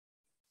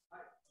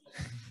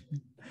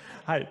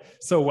Hi,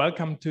 so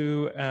welcome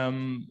to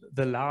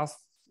the last,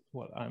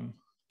 well, I'm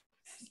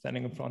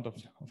standing in front of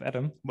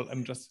Adam. Well,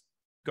 I'm just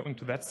going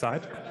to that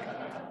side.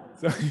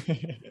 So,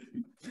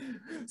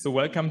 so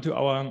welcome to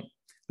our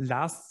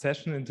last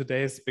session in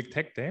today's Big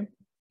Tech Day.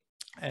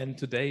 And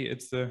today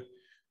it's a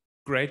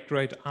great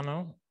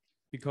honor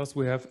because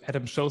we have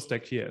Adam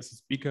Shostak here as a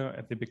speaker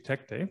at the Big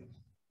Tech Day.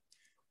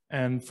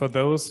 And for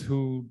those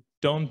who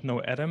don't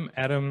know Adam,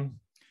 Adam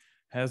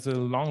has a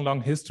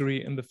long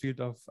history in the field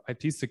of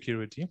IT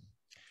security.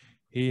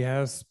 He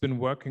has been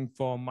working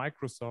for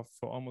Microsoft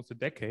for almost a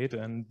decade,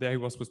 and there he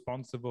was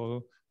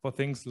responsible for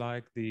things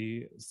like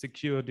the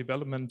secure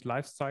development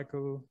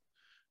lifecycle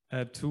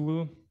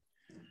tool.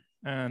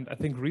 And I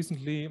think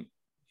recently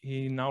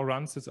he now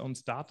runs his own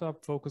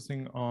startup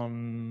focusing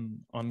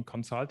on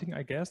consulting,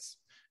 I guess.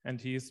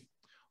 And he's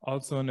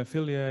also an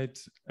affiliate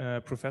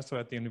professor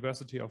at the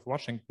University of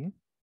Washington.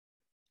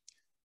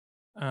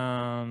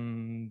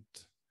 And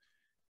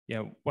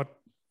yeah, what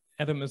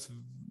Adam is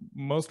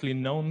mostly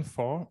known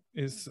for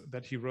is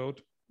that he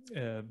wrote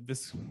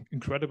this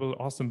incredible,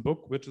 awesome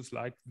book, which is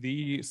like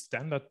the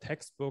standard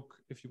textbook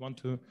if you want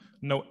to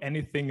know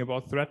anything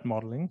about threat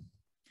modeling.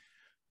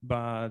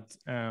 But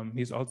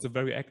he's also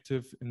very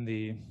active in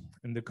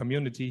the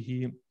community.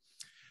 He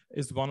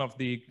is one of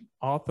the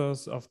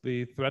authors of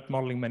the Threat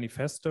Modeling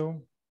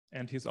Manifesto,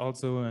 and he's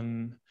also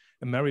an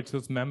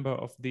emeritus member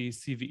of the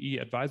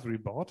CVE Advisory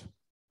Board.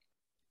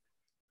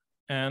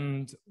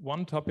 And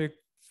one topic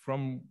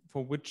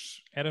for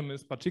which Adam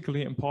is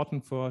particularly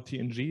important for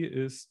TNG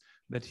is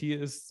that he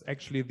is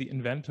actually the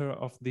inventor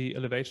of the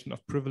elevation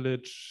of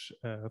privilege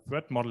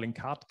threat modeling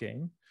card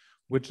game,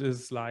 which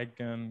is like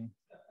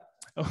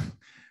oh,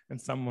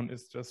 and someone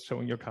is just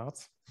showing your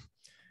cards,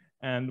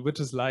 and which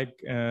is like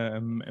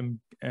an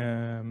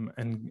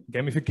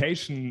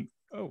gamification,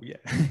 oh yeah,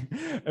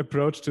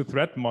 approach to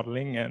threat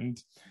modeling.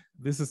 And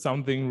this is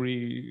something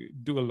we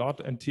do a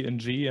lot in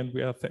TNG, and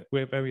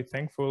we're very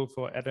thankful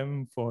for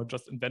Adam for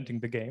just inventing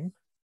the game.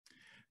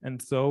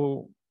 And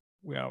so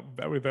we are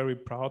very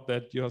proud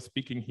that you're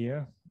speaking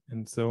here.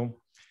 And so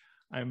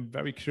I'm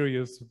very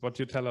curious what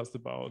you tell us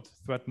about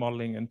threat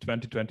modeling in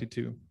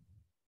 2022.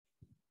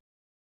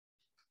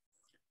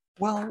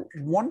 Well,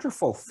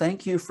 wonderful.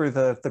 Thank you for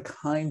the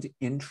kind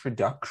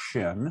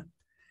introduction.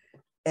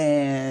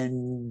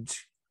 And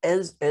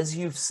as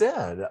you've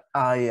said,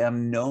 I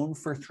am known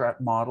for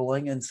threat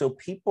modeling. And so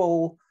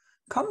people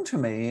come to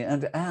me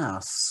and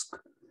ask,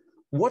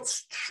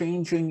 what's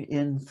changing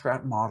in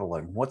threat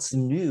modeling? What's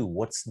new?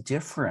 What's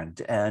different?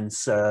 And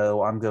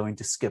so I'm going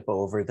to skip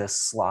over this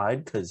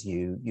slide because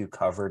you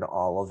covered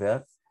all of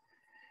it.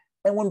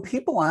 And when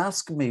people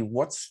ask me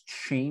what's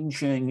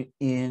changing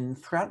in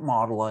threat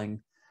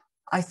modeling,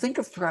 I think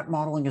of threat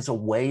modeling as a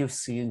way of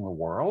seeing the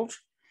world.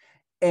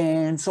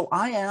 And so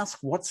I ask,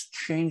 what's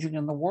changing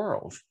in the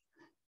world?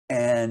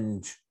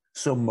 And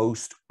so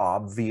most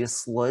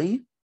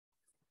obviously,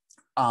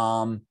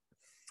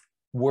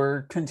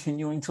 we're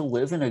continuing to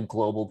live in a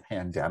global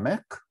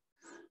pandemic.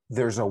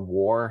 There's a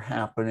war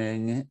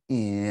happening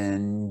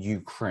in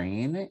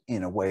Ukraine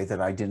in a way that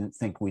I didn't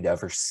think we'd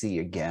ever see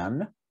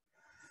again.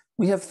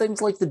 We have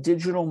things like the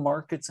Digital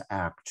Markets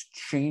Act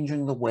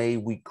changing the way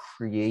we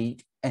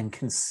create and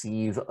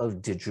conceive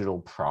of digital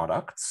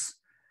products.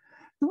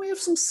 And we have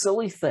some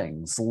silly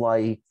things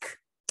like,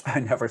 I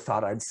never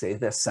thought I'd say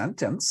this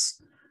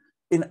sentence,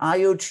 an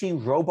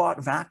IoT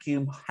robot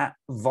vacuum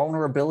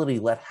vulnerability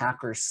let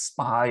hackers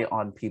spy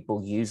on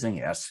people using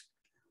it.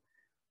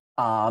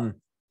 In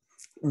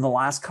the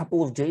last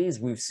couple of days,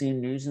 we've seen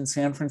news in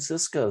San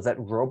Francisco that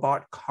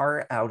robot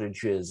car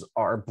outages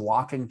are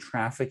blocking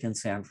traffic in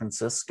San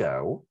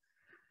Francisco.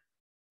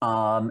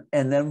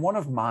 And then one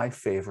of my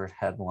favorite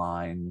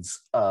headlines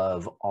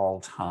of all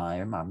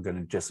time, I'm going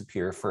to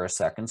disappear for a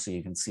second so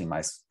you can see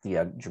the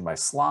edge of my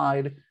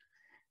slide,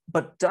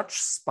 but Dutch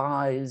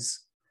spies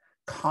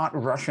caught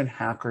Russian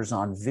hackers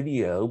on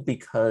video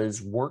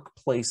because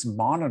workplace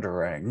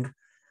monitoring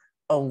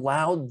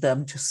allowed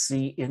them to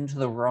see into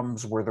the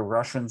rooms where the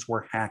Russians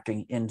were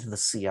hacking into the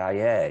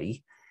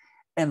CIA.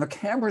 And the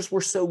cameras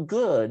were so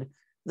good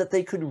that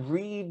they could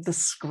read the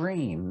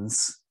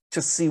screens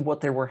to see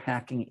what they were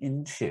hacking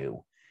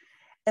into.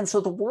 And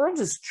so the world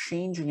is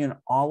changing in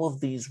all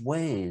of these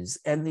ways,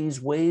 and these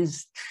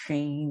ways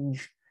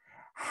change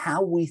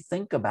how we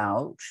think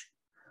about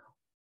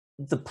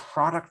the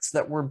products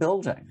that we're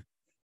building.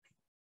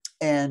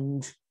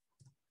 And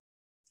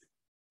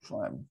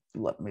when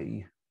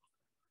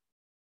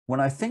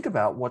I think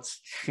about what's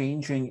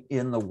changing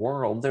in the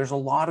world, there's a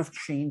lot of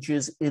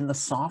changes in the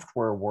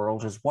software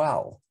world as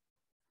well.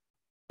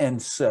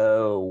 And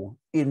so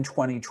in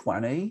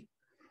 2020,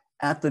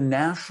 at the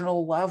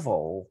national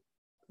level,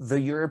 the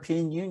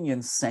European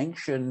Union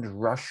sanctioned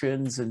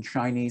Russians and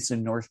Chinese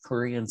and North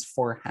Koreans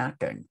for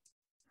hacking.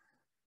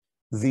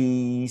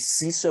 The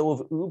CISO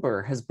of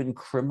Uber has been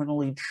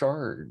criminally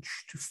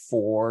charged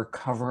for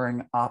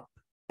covering up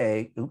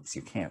oops,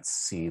 you can't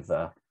see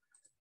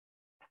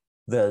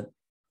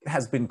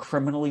has been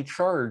criminally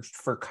charged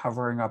for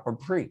covering up a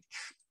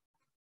breach.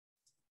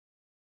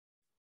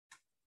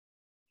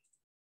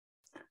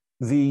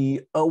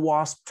 The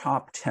OWASP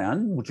Top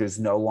 10, which is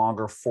no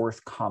longer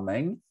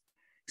forthcoming,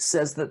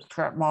 says that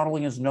threat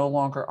modeling is no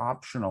longer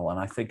optional. And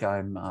I think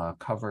I'm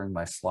covering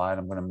my slide.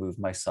 I'm going to move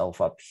myself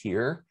up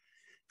here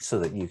so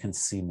that you can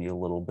see me a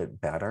little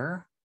bit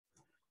better.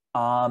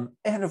 And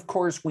of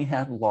course, we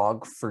had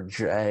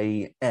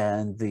Log4j,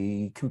 and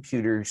the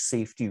Computer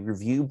Safety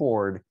Review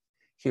Board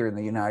here in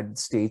the United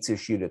States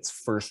issued its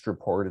first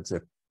report. It's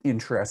an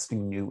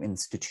interesting new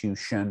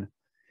institution.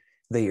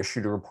 They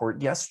issued a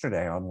report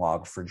yesterday on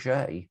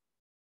Log4j.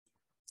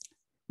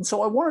 And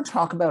so I want to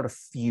talk about a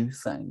few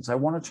things. I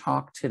want to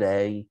talk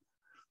today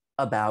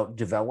about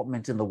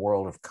development in the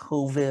world of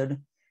COVID,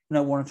 and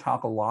I want to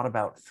talk a lot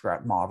about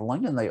threat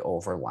modeling, and they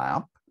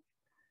overlap.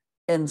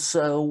 And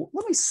so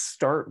let me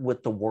start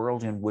with the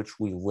world in which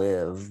we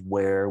live,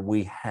 where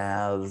we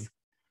have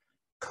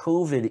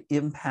COVID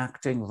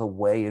impacting the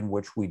way in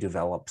which we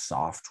develop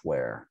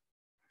software.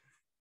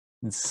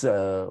 And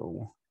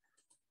so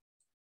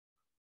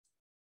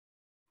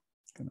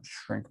I'm going to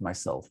shrink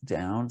myself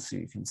down so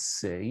you can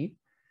see.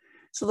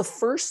 So the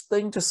first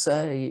thing to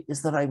say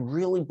is that I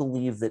really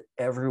believe that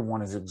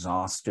everyone is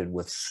exhausted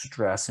with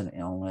stress and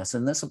illness.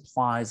 And this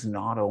applies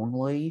not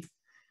only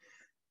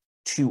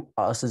to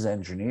us as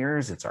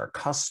engineers, it's our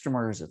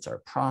customers, it's our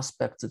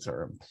prospects, it's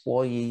our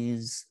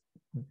employees.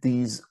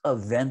 These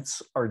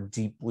events are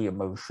deeply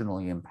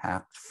emotionally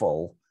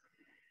impactful.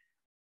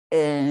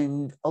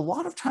 And a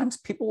lot of times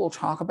people will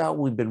talk about,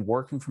 we've been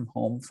working from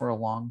home for a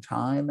long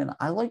time. And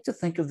I like to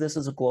think of this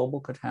as a global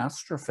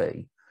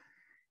catastrophe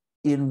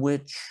in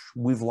which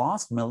we've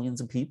lost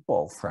millions of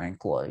people,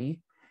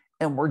 frankly,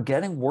 and we're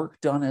getting work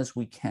done as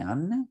we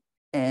can.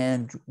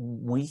 And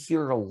we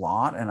hear a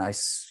lot, and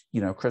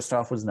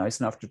Christoph was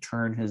nice enough to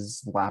turn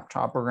his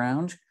laptop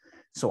around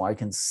so I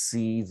can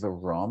see the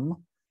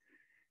room.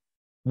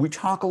 We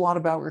talk a lot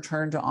about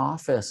return to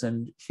office,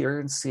 and here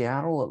in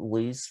Seattle, at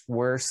least,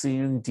 we're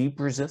seeing deep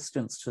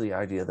resistance to the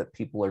idea that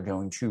people are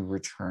going to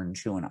return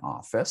to an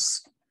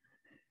office.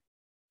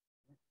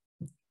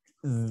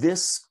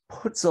 This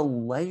puts a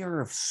layer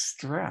of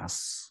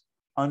stress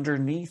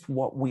underneath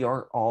what we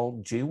are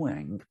all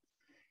doing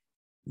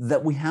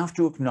that we have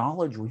to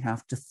acknowledge, we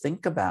have to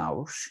think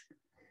about.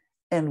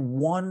 And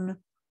one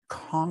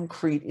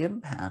concrete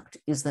impact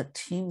is that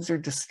teams are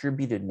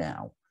distributed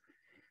now.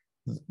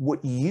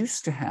 What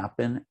used to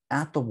happen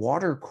at the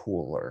water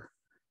cooler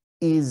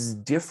is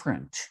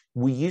different.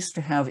 We used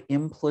to have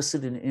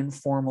implicit and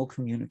informal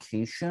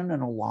communication,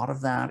 and a lot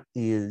of that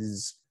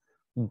is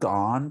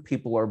gone.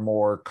 People are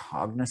more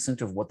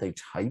cognizant of what they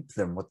type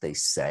than what they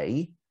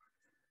say.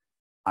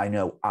 I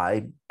know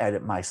I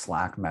edit my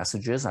Slack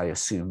messages. I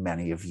assume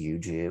many of you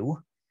do.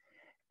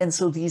 And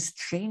so these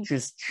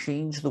changes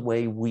change the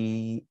way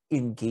we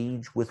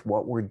engage with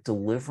what we're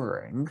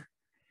delivering.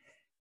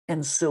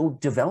 And so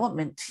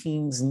development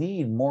teams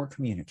need more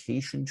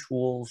communication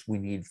tools. We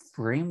need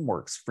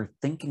frameworks for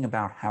thinking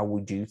about how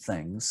we do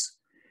things.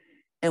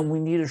 And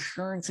we need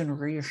assurance and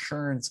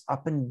reassurance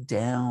up and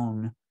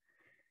down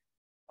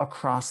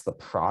across the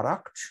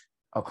product,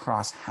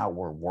 across how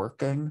we're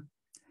working.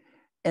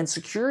 And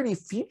security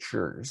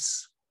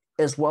features,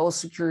 as well as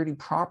security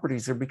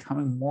properties, are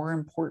becoming more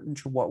important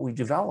to what we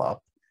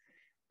develop.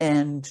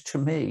 And to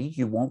me,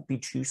 you won't be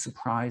too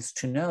surprised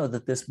to know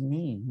that this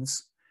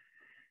means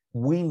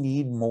we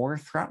need more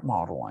threat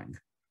modeling.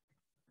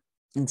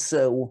 And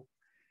so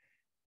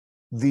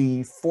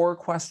the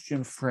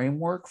 4-question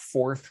framework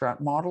for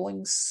threat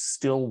modeling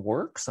still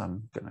works.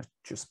 I'm going to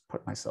just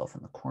put myself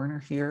in the corner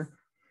here.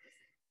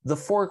 The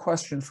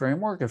 4-question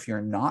framework, if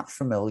you're not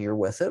familiar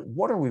with it,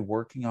 what are we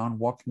working on?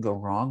 What can go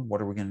wrong?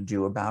 What are we going to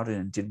do about it?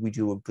 And did we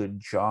do a good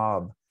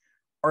job?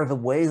 Are the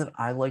way that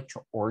I like to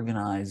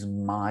organize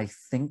my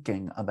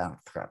thinking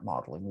about threat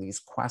modeling. These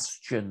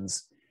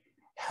questions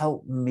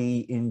help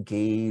me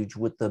engage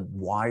with the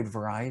wide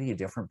variety of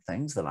different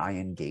things that I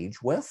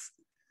engage with.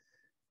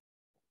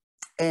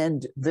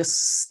 And this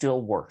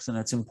still works. And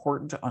it's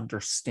important to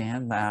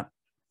understand that,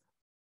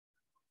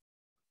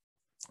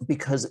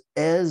 because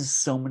as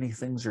so many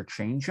things are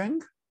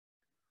changing,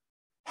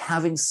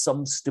 having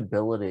some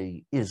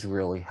stability is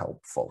really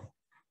helpful.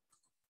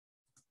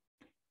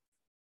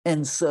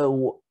 And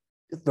so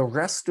the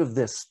rest of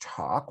this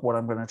talk, what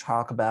I'm going to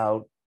talk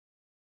about,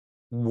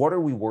 what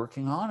are we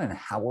working on and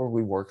how are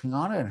we working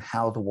on it, and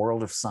how the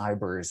world of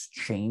cyber is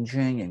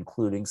changing,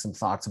 including some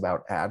thoughts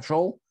about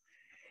Agile.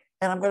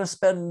 And I'm going to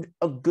spend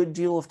a good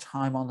deal of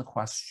time on the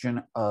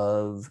question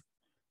of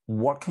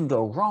what can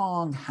go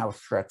wrong, how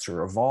threats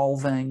are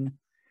evolving,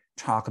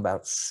 talk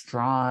about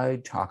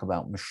stride, talk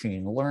about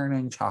machine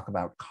learning, talk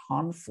about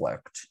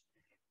conflict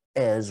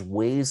as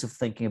ways of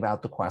thinking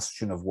about the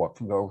question of what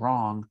can go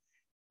wrong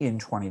in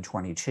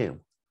 2022.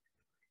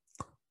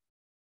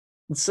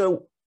 And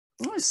so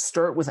let's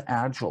start with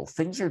Agile.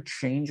 Things are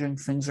changing,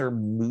 things are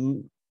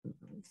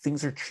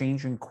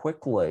changing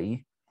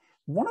quickly.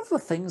 One of the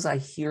things I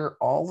hear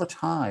all the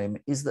time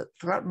is that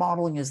threat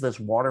modeling is this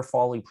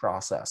waterfall-y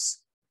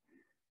process.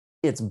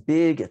 It's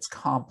big, it's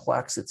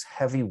complex, it's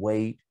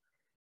heavyweight.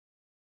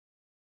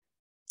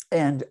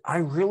 And I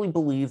really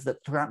believe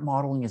that threat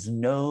modeling is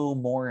no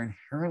more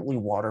inherently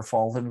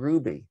waterfall than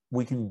Ruby.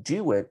 We can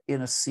do it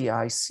in a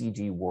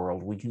CI/CD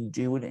world. We can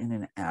do it in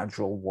an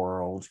agile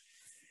world.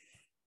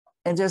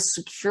 And as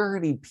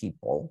security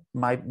people,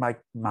 my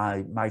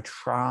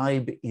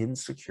tribe in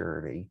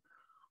security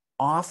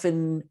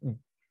often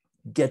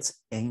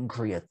gets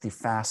angry at the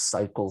fast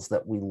cycles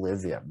that we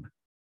live in.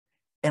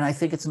 And I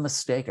think it's a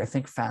mistake. I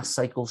think fast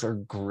cycles are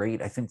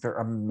great. I think they're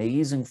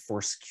amazing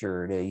for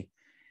security.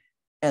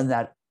 And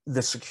that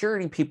the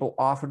security people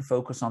often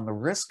focus on the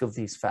risk of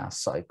these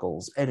fast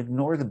cycles and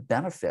ignore the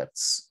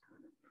benefits,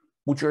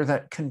 which are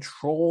that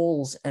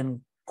controls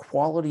and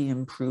quality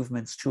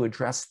improvements to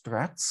address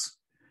threats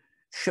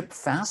ship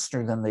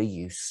faster than they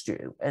used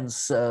to. And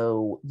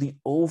so the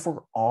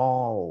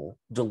overall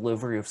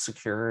delivery of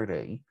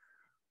security,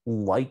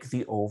 like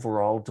the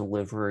overall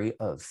delivery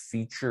of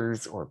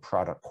features or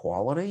product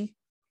quality,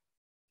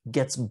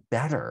 gets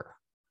better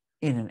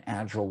in an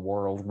agile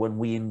world when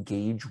we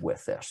engage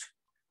with it.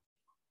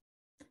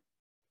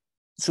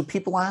 So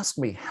people ask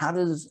me, how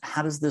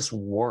does this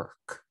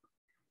work?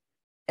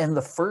 And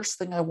the first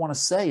thing I want to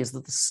say is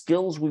that the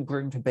skills we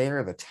bring to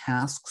bear, the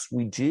tasks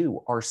we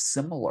do, are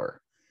similar.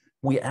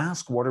 We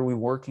ask, what are we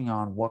working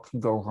on? What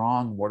can go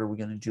wrong? What are we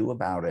going to do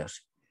about it?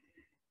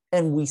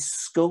 And we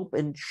scope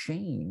and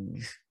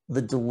change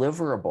the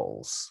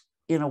deliverables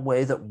in a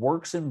way that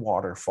works in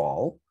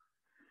waterfall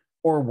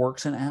or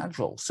works in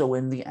agile. So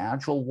in the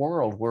agile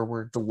world where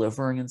we're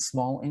delivering in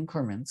small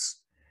increments,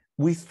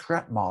 we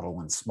threat model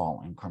in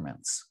small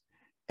increments.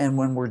 And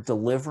when we're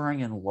delivering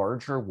in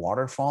larger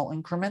waterfall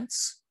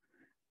increments,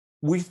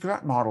 we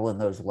threat model in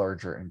those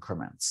larger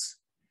increments.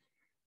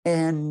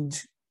 And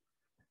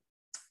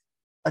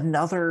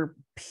another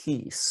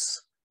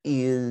piece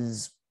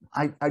is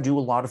I do a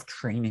lot of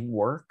training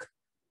work,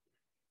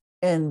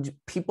 and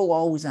people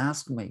always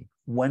ask me,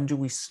 when do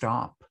we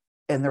stop?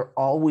 And they're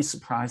always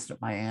surprised at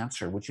my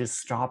answer, which is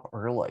stop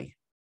early.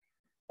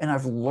 And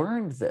I've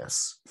learned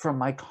this from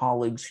my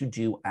colleagues who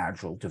do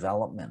agile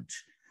development,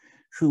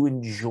 who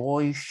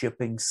enjoy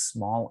shipping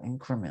small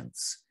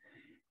increments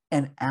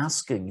and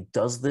asking,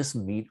 does this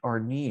meet our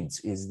needs?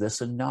 Is this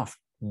enough?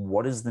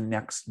 What is the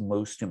next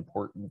most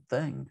important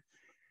thing?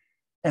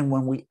 And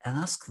when we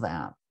ask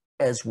that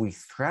as we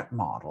threat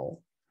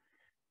model,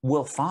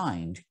 we'll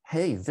find,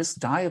 hey, this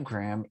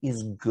diagram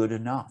is good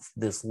enough.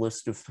 This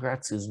list of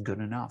threats is good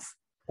enough,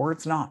 or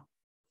it's not.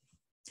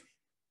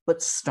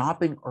 But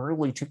stopping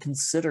early to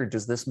consider,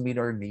 does this meet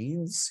our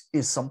needs,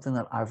 is something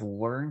that I've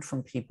learned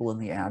from people in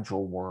the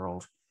agile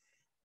world.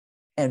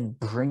 And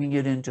bringing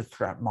it into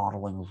threat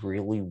modeling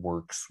really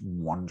works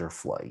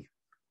wonderfully.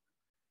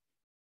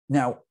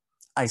 Now,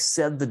 I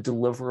said the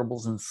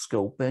deliverables and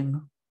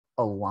scoping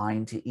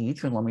align to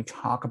each, and let me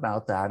talk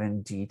about that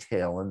in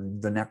detail.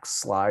 And the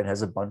next slide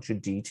has a bunch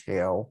of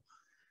detail.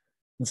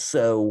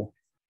 So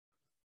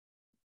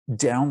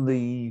down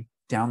the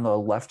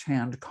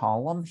left-hand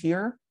column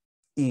here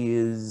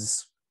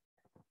is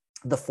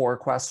the 4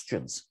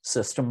 questions.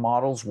 System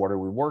models, what are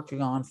we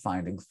working on?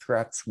 Finding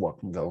threats, what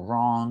can go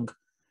wrong?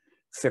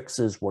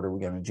 Fixes, what are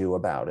we going to do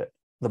about it?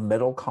 The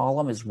middle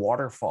column is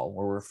waterfall,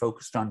 where we're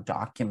focused on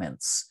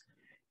documents.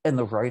 And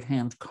the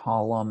right-hand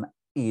column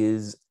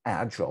is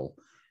agile,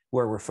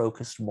 where we're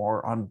focused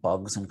more on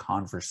bugs and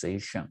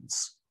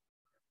conversations.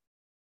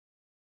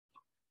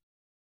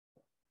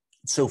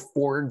 So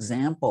for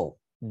example,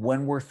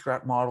 when we're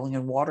threat modeling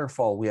in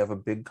waterfall, we have a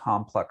big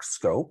complex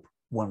scope.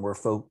 When we're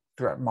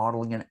threat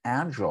modeling in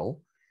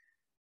agile,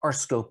 our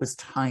scope is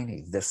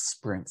tiny. The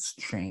sprints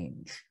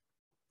change.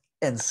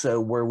 And so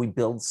where we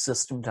build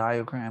system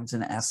diagrams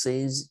and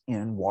essays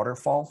in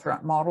waterfall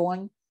threat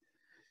modeling,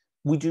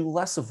 we do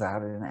less of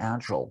that in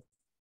agile.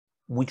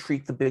 We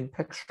treat the big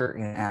picture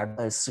in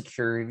agile as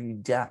security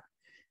debt,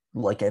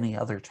 like any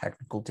other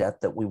technical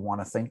debt that we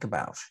want to think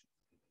about.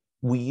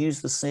 We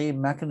use the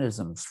same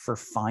mechanisms for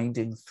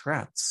finding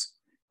threats,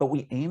 but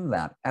we aim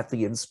that at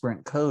the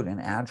in-sprint code in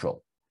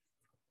agile.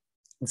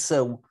 And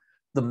so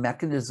the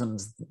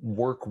mechanisms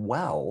work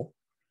well,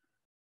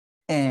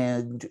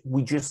 and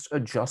we just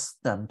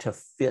adjust them to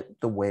fit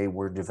the way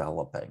we're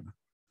developing.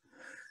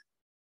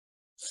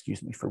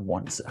 Excuse me for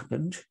 1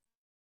 second.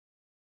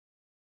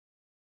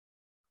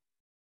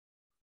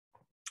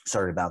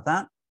 Sorry about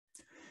that.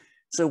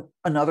 So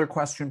another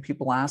question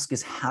people ask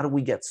is, how do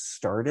we get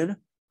started?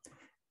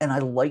 And I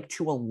like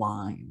to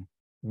align,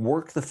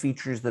 work the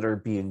features that are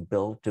being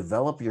built,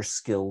 develop your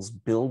skills,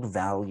 build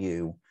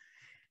value,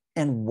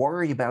 and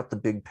worry about the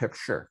big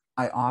picture.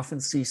 I often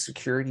see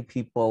security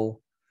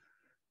people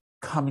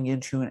coming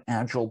into an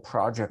agile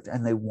project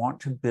and they want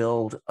to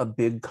build a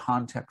big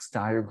context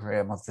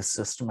diagram of the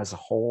system as a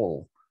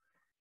whole.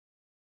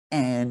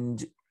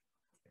 And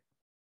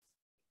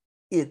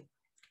it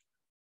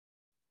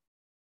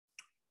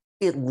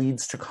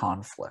leads to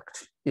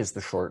conflict, is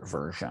the short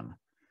version.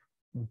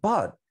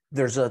 But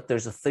there's a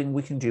thing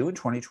we can do in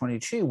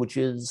 2022, which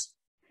is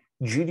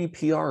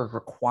GDPR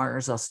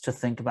requires us to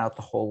think about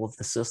the whole of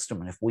the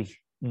system. And if we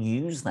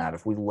use that,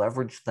 if we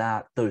leverage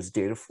those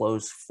data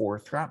flows for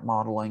threat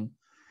modeling,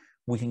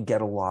 we can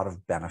get a lot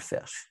of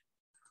benefit.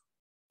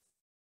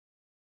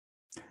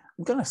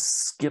 I'm going to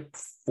skip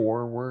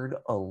forward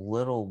a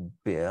little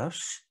bit.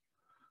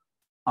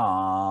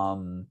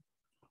 One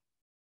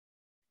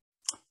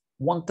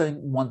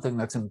thing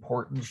that's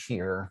important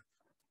here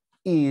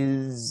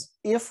is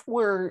if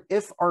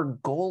our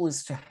goal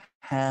is to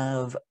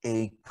have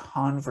a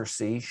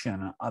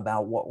conversation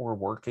about what we're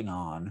working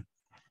on,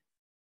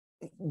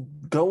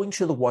 going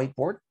to the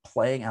whiteboard,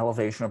 playing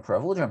Elevation of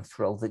Privilege, I'm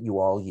thrilled that you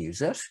all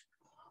use it.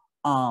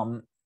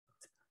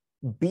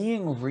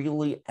 Being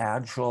really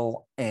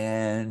agile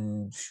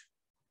and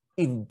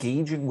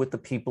engaging with the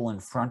people in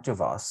front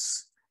of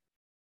us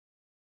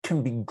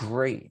can be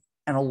great.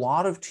 And a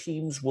lot of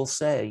teams will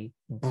say,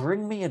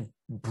 bring me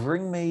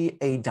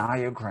a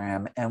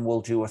diagram and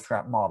we'll do a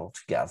threat model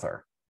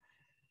together.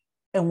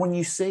 And when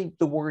you say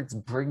the words,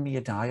 bring me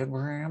a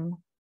diagram,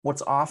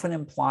 what's often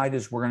implied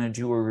is we're going to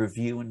do a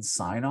review and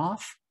sign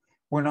off.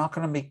 We're not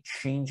going to make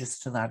changes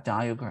to that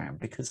diagram,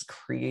 because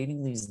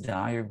creating these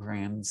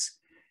diagrams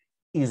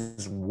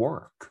is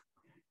work.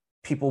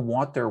 People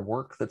want their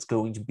work that's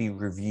going to be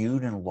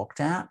reviewed and looked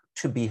at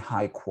to be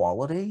high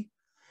quality.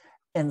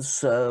 And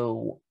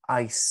so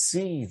I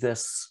see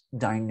this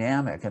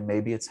dynamic, and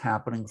maybe it's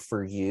happening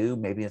for you,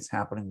 maybe it's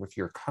happening with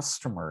your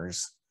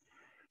customers,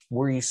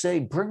 where you say,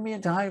 bring me a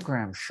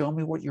diagram, show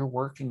me what you're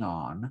working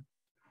on.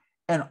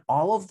 And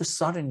all of a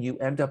sudden you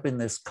end up in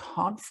this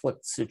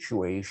conflict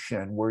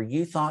situation where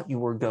you thought you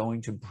were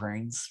going to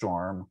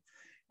brainstorm.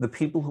 The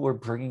people who are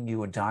bringing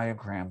you a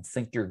diagram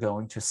think you're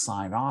going to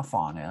sign off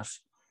on it.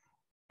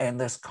 And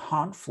this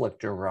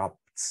conflict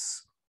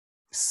erupts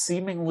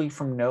seemingly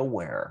from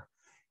nowhere.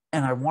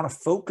 And I want to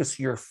focus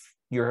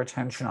your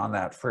attention on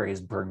that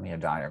phrase, bring me a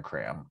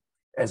diagram,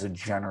 as a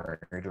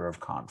generator of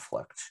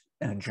conflict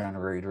and a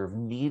generator of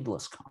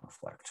needless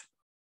conflict.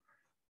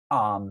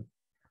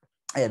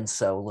 And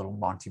so a little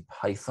Monty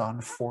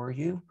Python for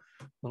you,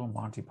 little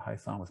Monty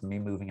Python with me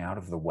moving out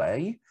of the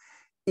way.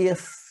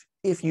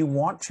 If you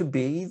want to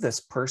be this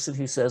person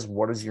who says,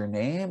 what is your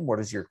name? What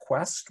is your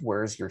quest?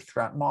 Where is your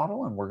threat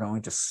model? And we're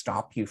going to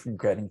stop you from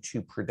getting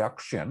to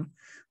production.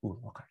 Ooh,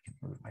 look, I can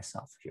move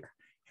myself here.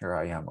 Here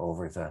I am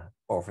over the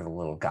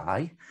little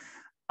guy.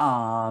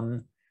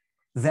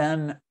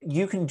 Then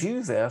you can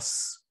do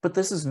this, but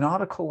this is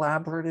not a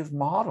collaborative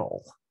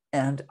model.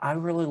 And I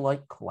really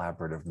like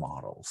collaborative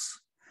models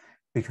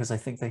because I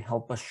think they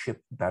help us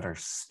ship better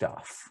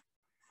stuff.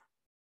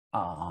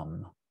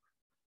 Gonna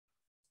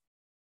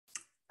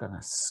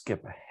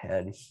skip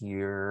ahead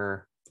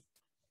here.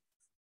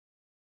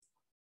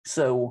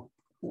 So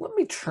let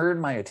me turn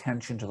my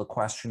attention to the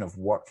question of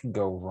what can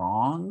go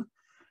wrong.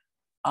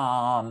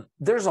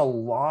 There's a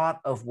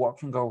lot of what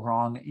can go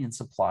wrong in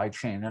supply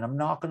chain, and I'm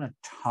not going to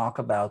talk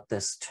about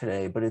this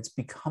today, but it's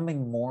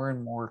becoming more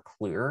and more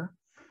clear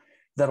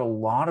that a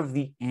lot of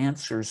the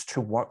answers to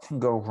what can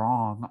go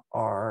wrong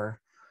are,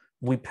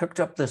 we picked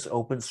up this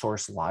open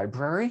source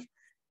library.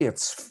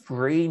 It's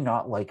free,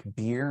 not like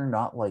beer,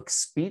 not like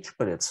speech,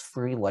 but it's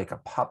free like a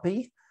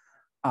puppy.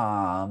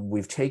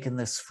 We've taken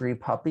this free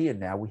puppy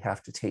and now we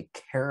have to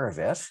take care of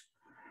it.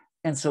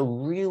 And so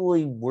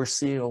really we're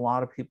seeing a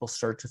lot of people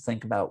start to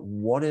think about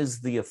what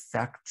is the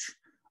effect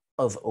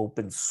of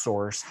open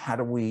source? How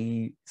do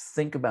we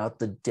think about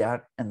the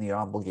debt and the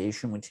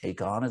obligation we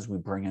take on as we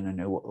bring in a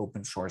new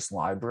open source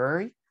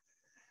library?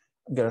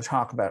 I'm going to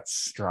talk about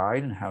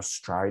Stride and how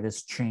Stride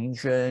is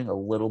changing, a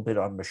little bit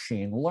on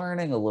machine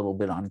learning, a little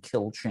bit on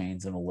kill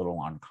chains, and a little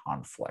on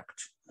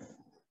conflict.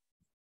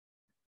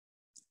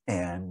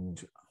 And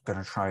I'm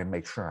going to try and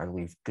make sure I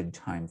leave good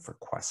time for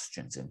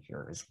questions in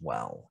here as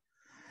well.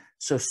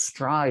 So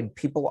Stride,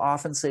 people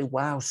often say,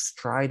 wow,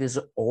 Stride is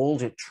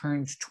old. It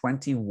turned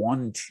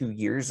 21 2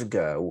 years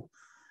ago.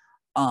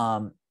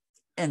 And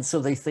so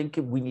they think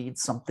we need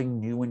something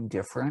new and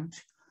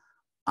different.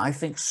 I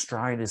think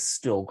Stride is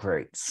still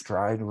great.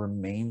 Stride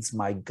remains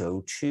my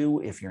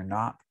go-to. If you're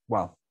not,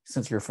 well,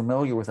 since you're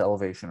familiar with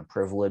Elevation of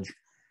Privilege,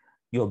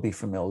 you'll be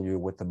familiar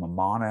with the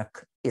mnemonic.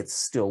 It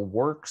still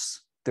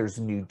works. There's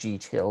new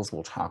details.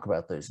 We'll talk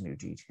about those new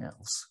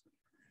details.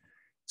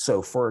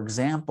 So for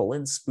example,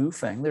 in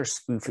spoofing, there's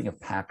spoofing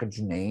of package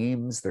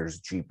names, there's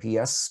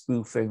GPS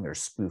spoofing,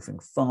 there's spoofing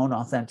phone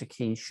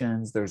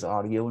authentications, there's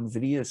audio and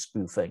video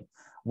spoofing.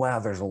 Wow,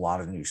 there's a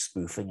lot of new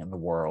spoofing in the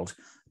world,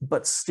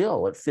 but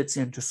still it fits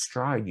into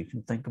Stride. You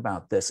can think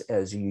about this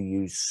as you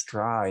use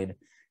Stride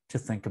to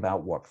think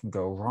about what can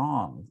go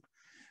wrong.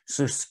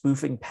 So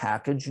spoofing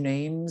package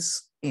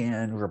names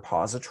in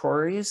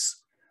repositories,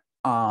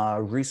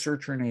 a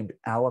researcher named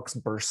Alex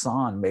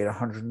Burson made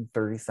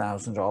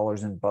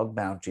 $130,000 in bug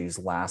bounties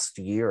last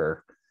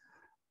year.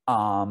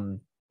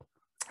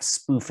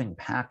 Spoofing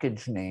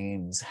package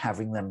names,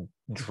 having them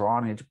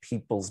drawn into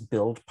people's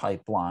build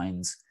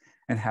pipelines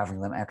and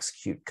having them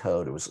execute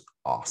code. It was an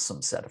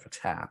awesome set of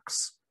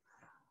attacks.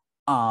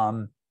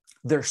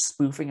 They're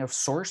spoofing of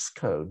source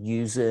code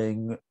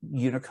using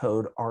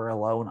Unicode,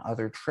 RLO, and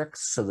other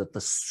tricks so that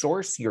the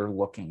source you're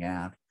looking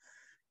at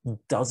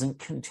doesn't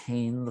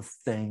contain the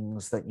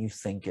things that you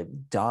think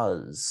it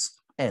does.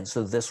 And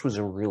so this was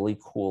a really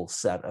cool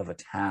set of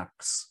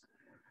attacks.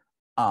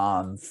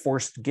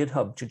 Forced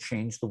GitHub to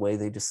change the way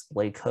they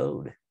display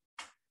code.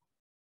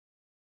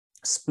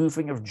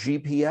 Spoofing of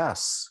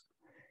GPS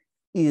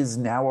is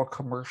now a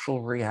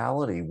commercial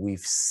reality. We've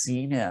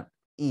seen it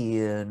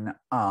in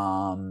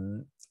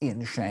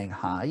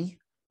Shanghai.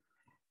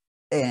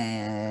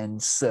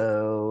 And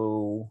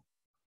so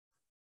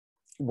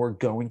we're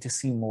going to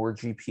see more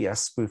GPS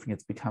spoofing.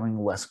 It's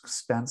becoming less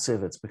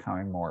expensive. It's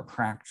becoming more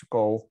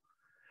practical.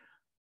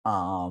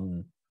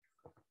 And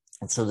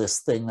so this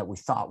thing that we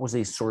thought was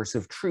a source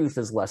of truth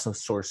is less a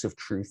source of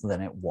truth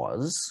than it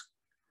was.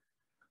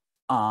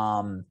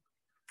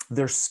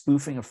 There's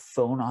spoofing of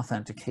phone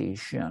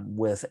authentication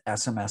with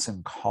SMS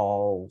and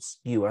calls.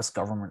 US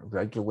government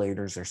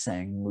regulators are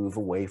saying move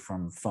away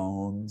from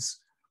phones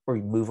or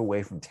move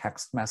away from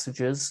text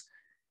messages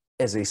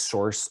as a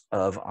source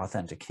of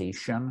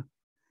authentication.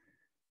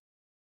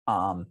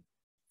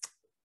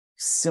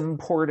 SIM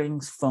porting,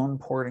 phone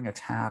porting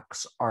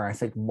attacks are, I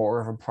think,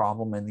 more of a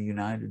problem in the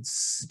United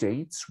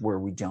States, where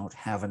we don't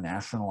have a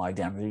national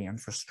identity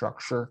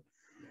infrastructure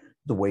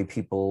the way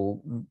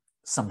people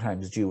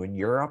sometimes do in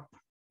Europe.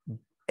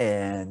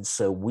 And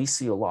so we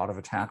see a lot of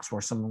attacks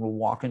where someone will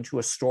walk into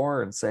a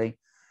store and say,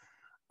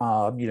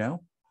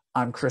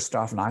 I'm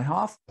Christoph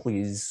Nyhoff,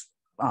 please,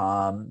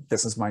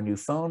 this is my new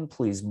phone,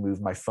 please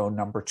move my phone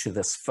number to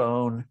this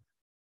phone.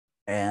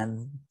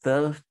 And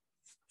the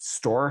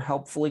store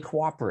helpfully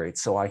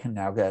cooperates, so I can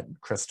now get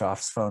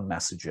Christoph's phone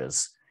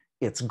messages.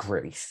 It's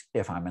great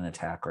if I'm an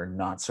attacker,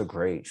 not so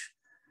great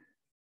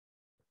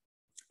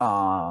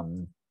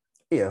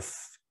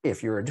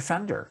if you're a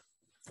defender.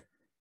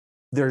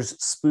 There's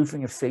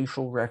spoofing of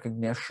facial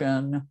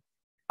recognition.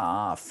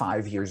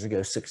 5 years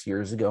ago, 6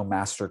 years ago,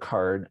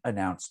 MasterCard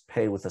announced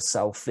pay with a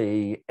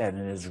selfie, and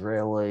an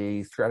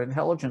Israeli threat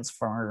intelligence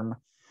firm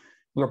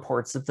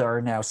reports that there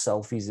are now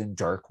selfies in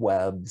dark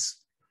webs.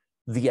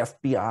 The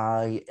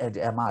FBI and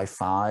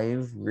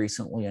MI5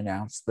 recently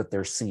announced that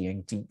they're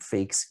seeing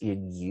deepfakes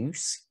in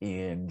use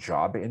in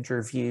job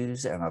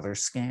interviews and other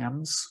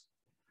scams.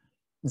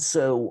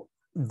 So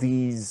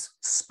these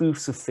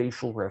spoofs of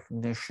facial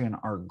recognition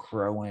are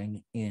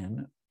growing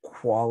in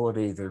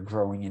quality, they're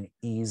growing in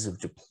ease of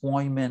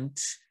deployment.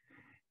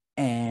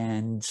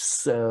 And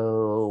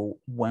so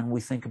when we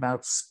think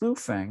about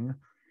spoofing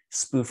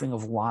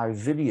of live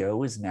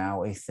video is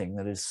now a thing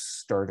that is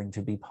starting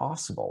to be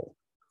possible.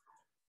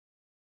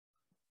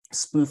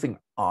 Spoofing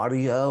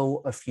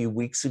audio, a few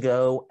weeks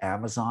ago,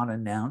 Amazon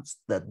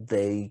announced that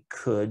they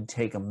could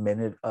take a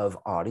minute of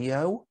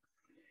audio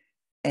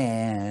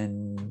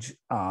and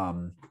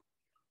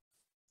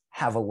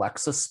have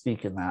Alexa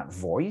speak in that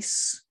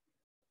voice.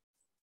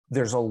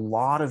 There's a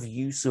lot of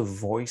use of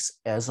voice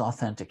as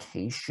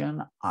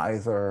authentication,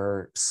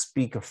 either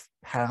speak a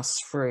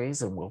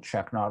passphrase, and we'll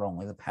check not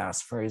only the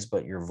passphrase,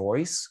 but your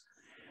voice,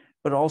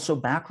 but also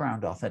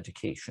background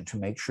authentication to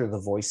make sure the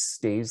voice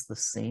stays the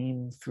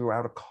same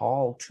throughout a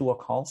call to a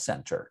call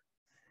center.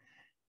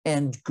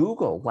 And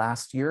Google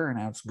last year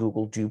announced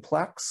Google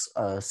Duplex,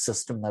 a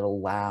system that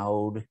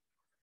allowed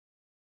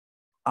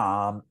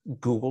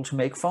Google to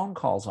make phone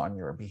calls on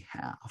your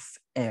behalf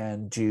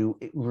and do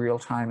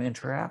real-time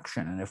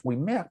interaction. And if we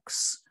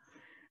mix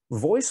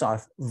voice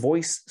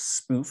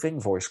spoofing,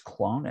 voice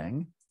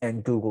cloning,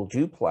 and Google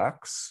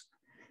Duplex,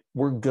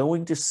 we're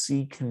going to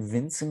see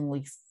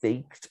convincingly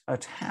faked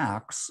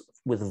attacks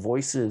with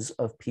voices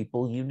of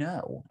people you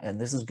know. And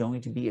this is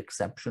going to be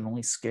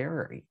exceptionally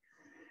scary.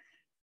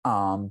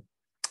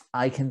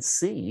 I can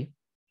see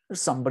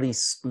somebody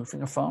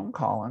spoofing a phone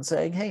call and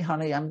saying, hey,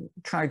 honey, I'm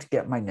trying to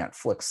get my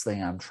Netflix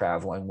thing. I'm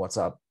traveling. What's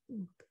up?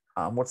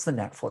 What's the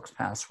Netflix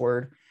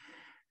password?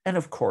 And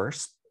of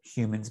course,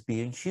 humans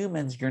being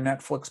humans, your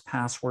Netflix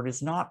password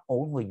is not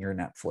only your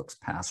Netflix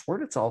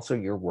password, it's also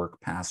your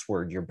work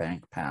password, your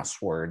bank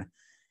password,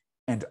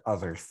 and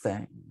other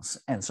things.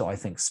 And so I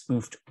think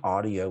spoofed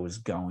audio is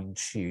going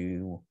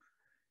to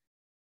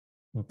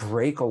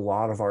break a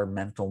lot of our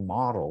mental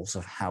models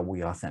of how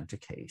we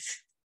authenticate.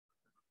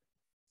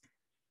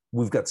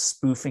 We've got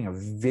spoofing of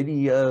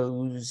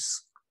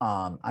videos.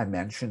 I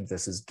mentioned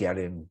this is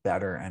getting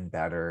better and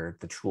better.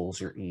 The tools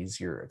are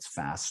easier, it's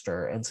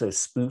faster. And so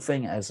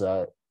spoofing as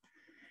a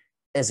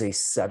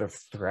set of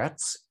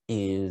threats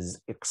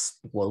is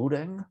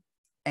exploding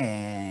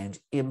and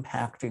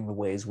impacting the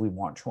ways we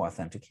want to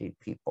authenticate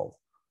people.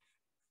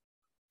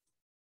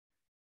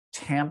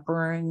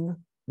 Tampering,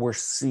 we're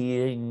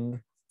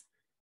seeing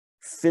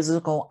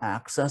physical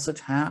access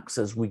attacks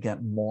as we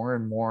get more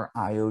and more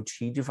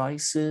IoT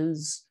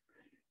devices.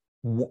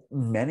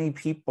 Many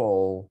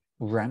people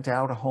rent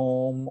out a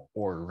home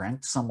or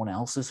rent someone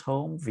else's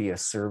home via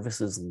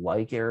services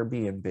like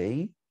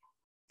Airbnb.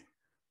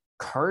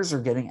 Cars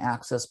are getting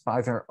accessed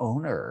by their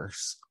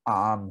owners,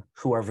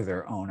 whoever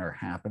their owner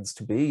happens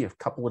to be. A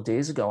couple of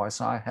days ago, I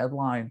saw a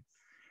headline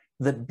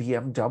that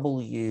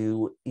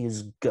BMW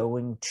is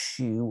going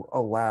to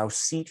allow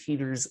seat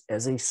heaters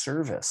as a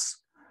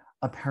service.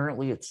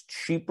 Apparently, it's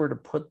cheaper to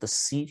put the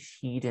seat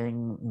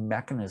heating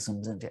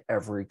mechanisms into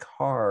every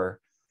car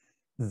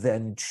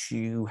than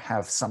to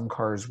have some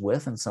cars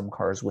with and some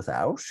cars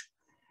without.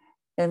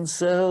 And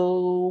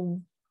so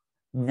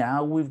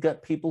now we've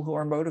got people who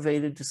are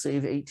motivated to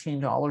save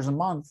 $18 a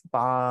month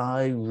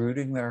by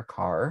rooting their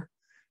car,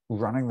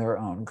 running their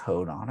own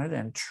code on it,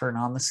 and turn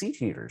on the seat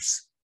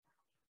heaters.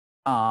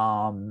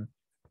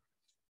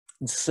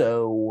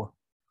 So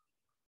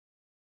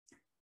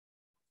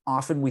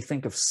often we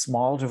think of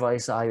small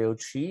device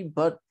IoT,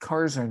 but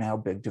cars are now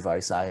big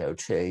device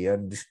IoT.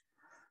 And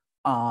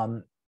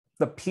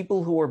the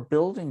people who are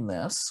building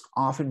this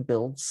often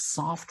build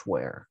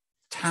software.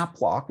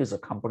 TapLock is a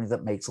company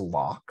that makes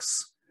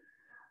locks,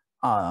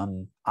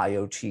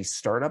 IoT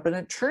startup, and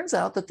it turns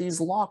out that these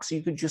locks,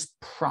 you could just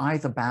pry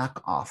the back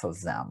off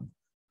of them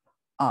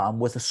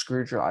with a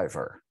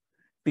screwdriver,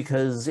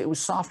 because it was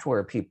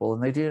software people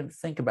and they didn't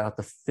think about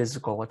the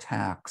physical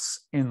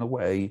attacks in the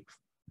way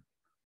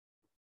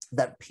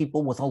that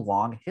people with a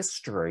long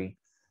history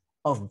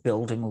of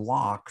building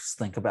locks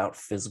think about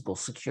physical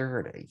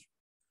security.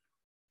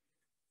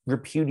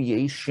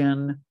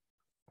 Repudiation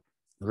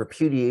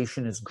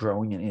is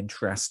growing in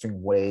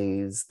interesting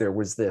ways. There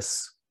was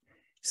this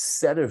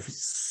set of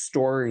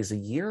stories a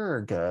year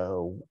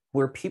ago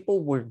where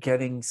people were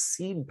getting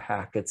seed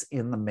packets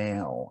in the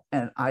mail,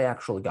 and I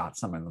actually got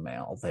some in the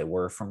mail. They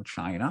were from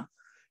China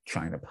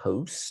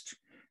Post.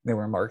 They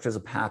were marked as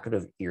a packet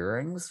of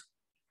earrings.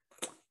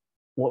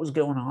 What was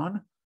going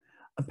on?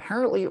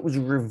 Apparently it was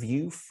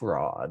review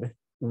fraud,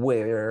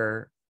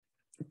 where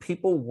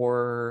people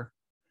were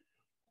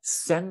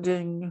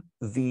sending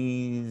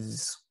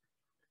these,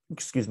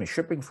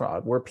 shipping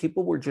fraud, where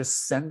people were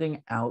just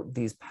sending out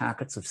these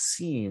packets of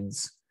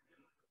seeds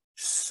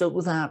so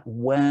that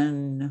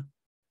when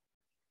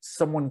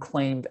someone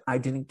claimed, I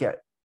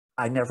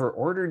never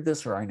ordered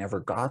this or I never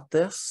got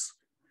this,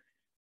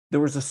 there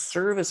was a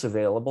service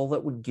available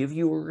that would give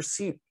you a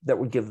receipt, that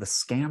would give the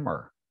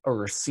scammer a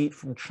receipt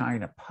from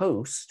China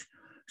Post,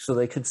 so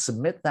they could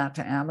submit that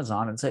to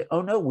Amazon and say,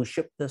 oh no, we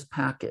shipped this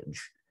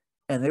package.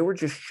 And they were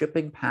just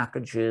shipping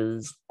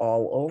packages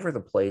all over the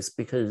place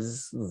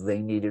because they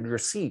needed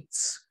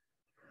receipts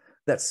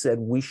that said,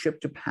 we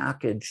shipped a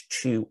package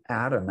to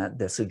Adam at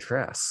this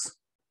address.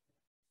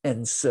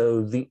 And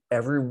so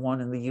everyone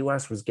in the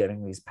US was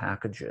getting these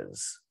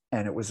packages.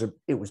 And it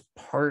was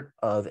part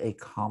of a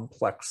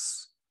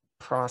complex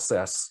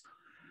process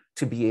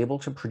to be able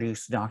to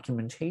produce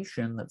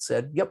documentation that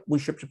said, yep, we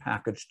shipped a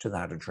package to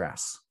that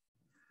address.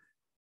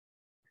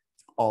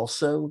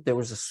 Also, there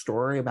was a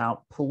story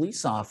about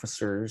police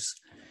officers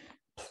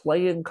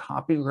playing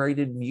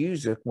copyrighted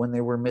music when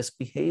they were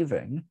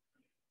misbehaving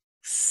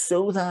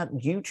so that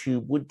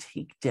YouTube would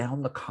take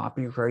down the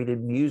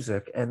copyrighted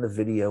music and the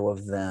video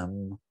of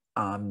them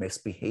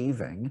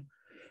misbehaving.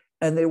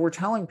 And they were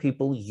telling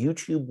people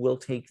YouTube will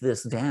take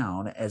this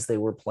down as they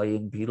were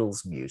playing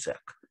Beatles music.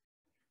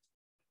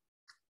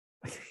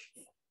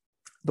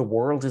 The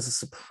world is a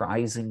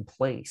surprising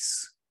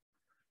place.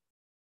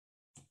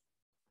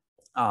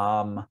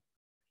 Let's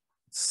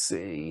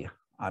see,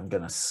 I'm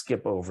going to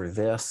skip over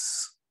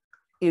this.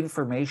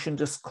 Information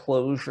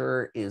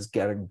disclosure is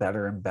getting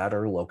better and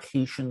better.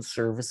 Location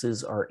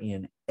services are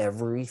in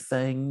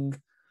everything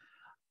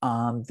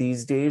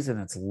these days,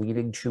 and it's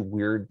leading to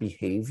weird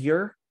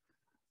behavior.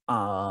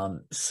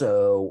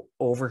 So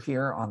over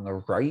here on the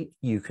right,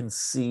 you can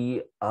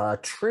see a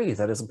tree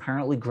that is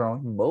apparently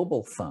growing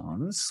mobile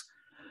phones.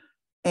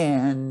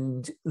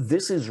 And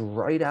this is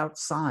right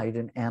outside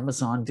an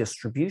Amazon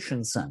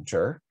distribution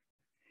center.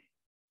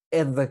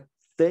 And the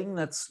thing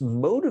that's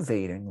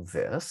motivating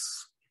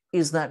this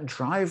is that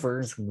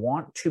drivers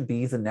want to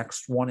be the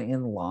next one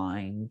in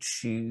line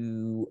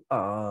to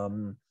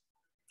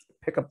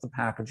pick up the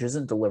packages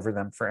and deliver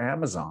them for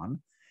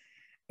Amazon.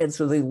 And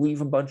so they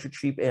leave a bunch of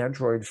cheap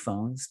Android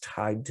phones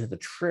tied to the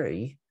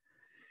tree.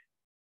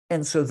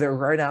 And so they're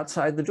right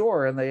outside the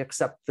door and they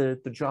accept the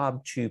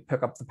job to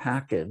pick up the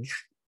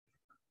package.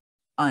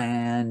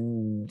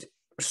 And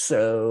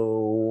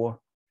so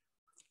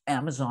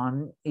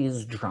Amazon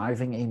is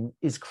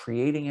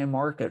creating a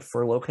market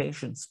for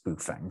location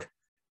spoofing.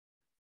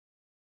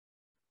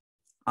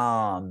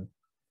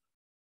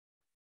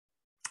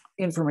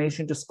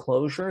 Information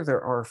disclosure,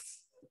 there are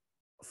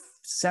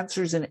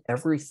sensors in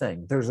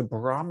everything. There's a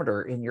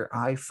barometer in your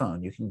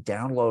iPhone. You can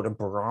download a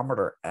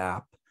barometer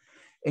app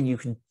and you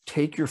can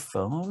take your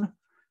phone,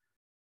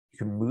 you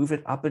can move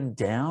it up and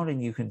down,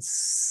 and you can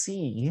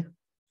see,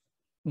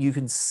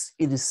 it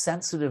is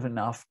sensitive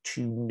enough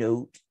to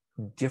note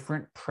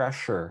different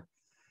pressure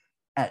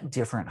at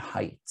different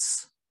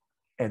heights.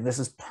 And this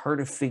is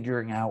part of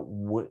figuring out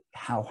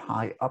how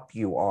high up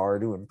you are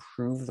to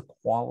improve the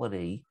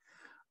quality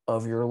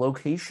of your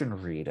location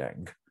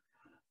reading.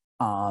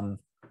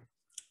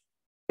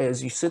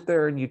 As you sit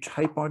there and you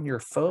type on your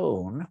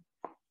phone,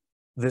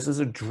 this is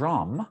a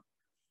drum,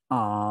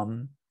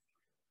 and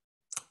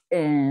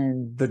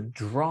the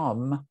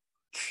drum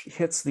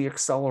hits the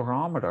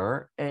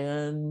accelerometer,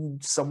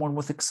 and someone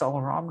with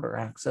accelerometer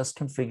access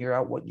can figure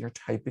out what you're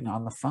typing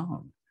on the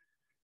phone.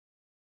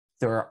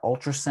 There are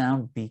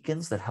ultrasound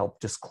beacons that help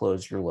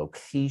disclose your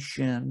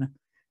location.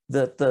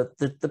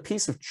 The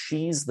piece of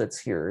cheese that's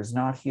here is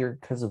not here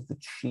because of the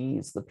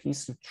cheese. The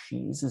piece of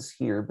cheese is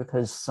here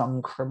because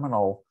some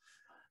criminal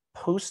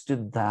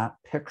posted that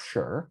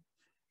picture,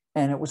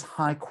 and it was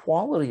high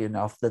quality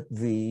enough that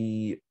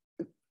the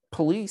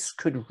police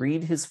could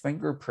read his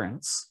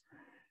fingerprints,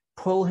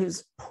 pull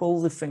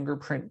the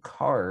fingerprint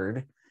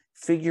card,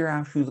 figure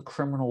out who the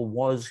criminal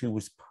was who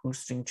was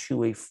posting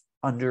to a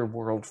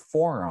underworld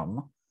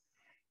forum,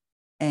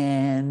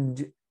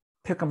 and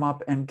pick him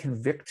up and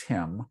convict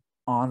him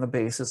on the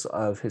basis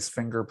of his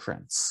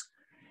fingerprints.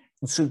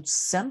 And so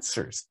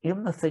sensors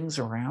in the things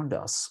around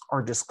us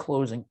are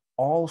disclosing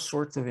all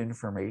sorts of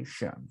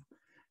information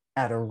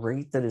at a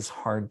rate that is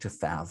hard to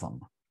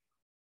fathom.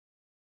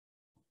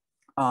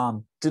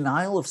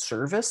 Denial of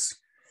service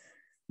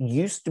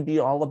used to be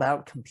all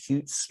about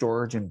compute,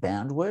 storage, and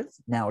bandwidth.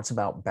 Now it's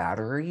about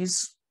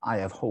batteries. I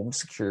have home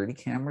security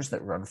cameras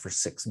that run for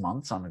 6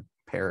 months on a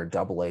pair of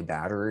AA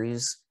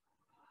batteries.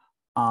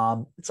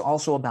 It's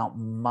also about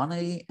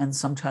money, and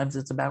sometimes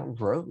it's about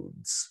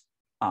roads.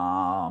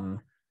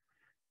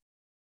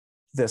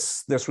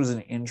 This was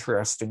an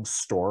interesting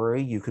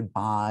story. You could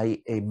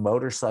buy a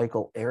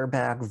motorcycle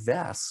airbag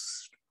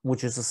vest,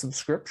 which is a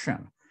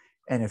subscription.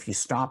 And if you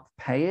stop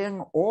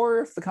paying,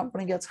 or if the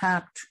company gets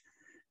hacked,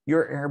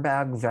 your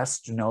airbag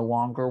vest no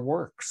longer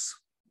works.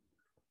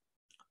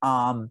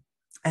 And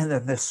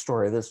then this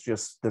story,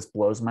 this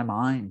blows my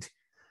mind.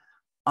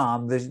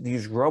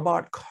 These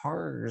robot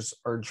cars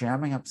are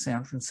jamming up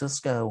San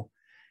Francisco.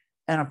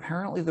 And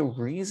apparently the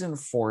reason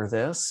for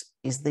this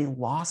is they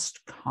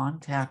lost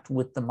contact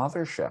with the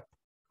mothership.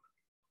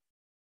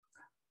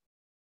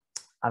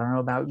 I don't know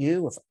about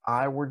you. If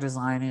I were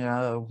designing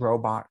a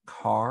robot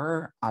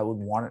car, I would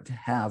want it to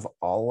have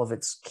all of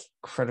its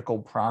critical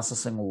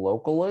processing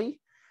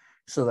locally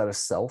so that a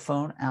cell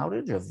phone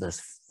outage of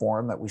this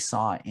form that we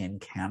saw in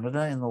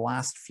Canada in the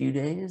last few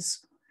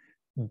days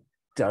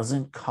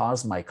doesn't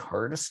cause my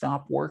car to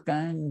stop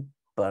working,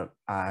 but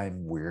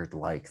I'm weird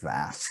like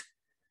that.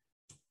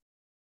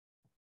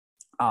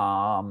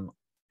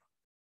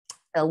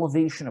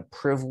 Elevation of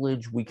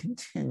privilege, we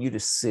continue to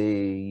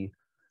see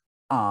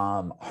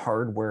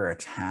hardware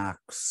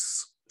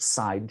attacks,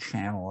 side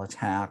channel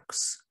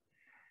attacks,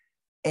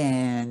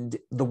 and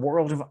the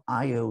world of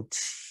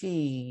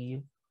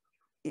IoT,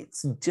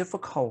 it's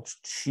difficult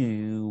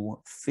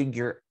to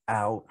figure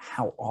out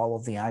how all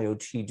of the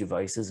IoT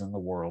devices in the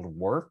world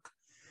work.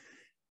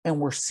 And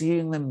we're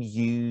seeing them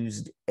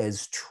used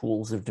as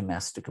tools of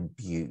domestic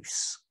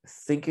abuse.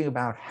 Thinking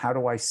about how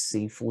do I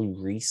safely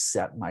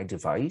reset my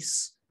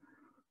device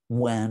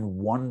when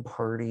one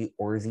party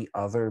or the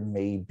other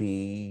may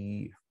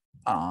be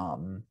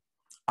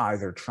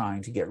either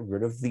trying to get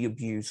rid of the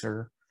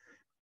abuser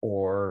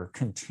or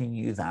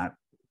continue that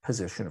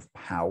position of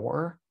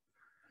power.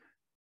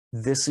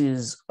 This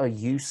is a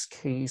use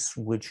case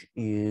which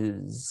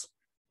is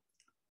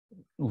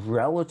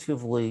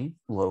relatively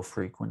low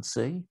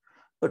frequency,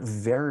 but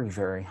very,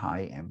 very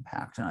high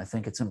impact. And I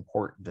think it's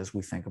important as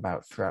we think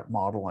about threat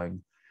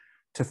modeling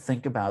to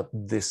think about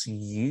this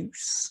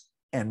use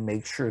and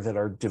make sure that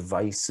our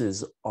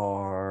devices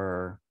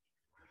are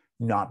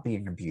not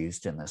being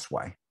abused in this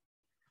way.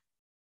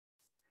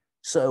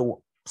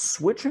 So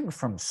switching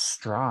from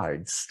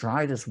Stride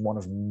is one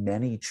of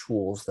many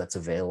tools that's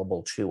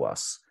available to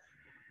us.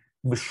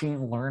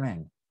 Machine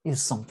learning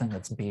is something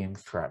that's being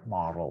threat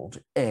modeled,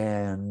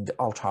 and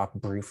I'll talk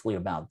briefly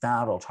about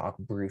that. I'll talk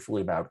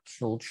briefly about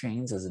kill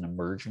chains as an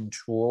emerging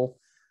tool.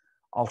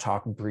 I'll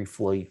talk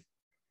briefly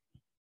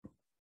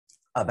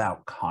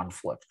about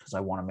conflict because I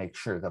want to make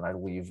sure that I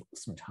leave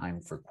some time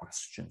for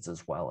questions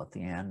as well at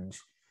the end.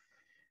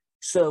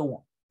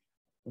 So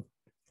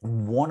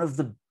one of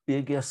the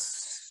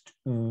biggest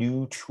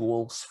new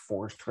tools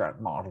for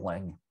threat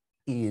modeling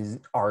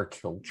are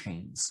kill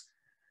chains.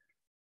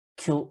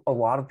 A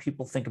lot of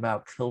people think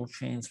about kill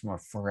chains from a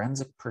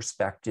forensic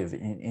perspective,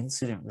 an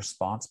incident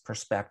response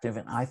perspective,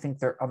 and I think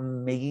they're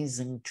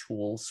amazing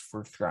tools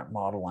for threat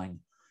modeling.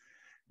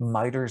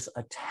 MITRE's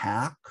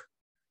ATT&CK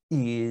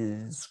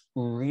is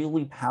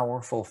really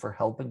powerful for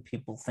helping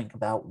people think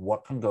about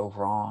what can go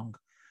wrong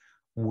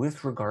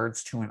with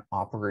regards to an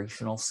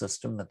operational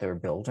system that they're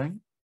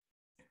building.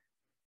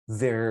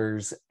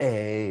 There's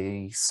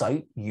a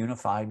site,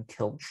 Unified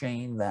Kill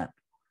Chain, that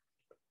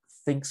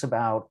thinks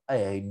about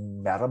a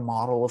meta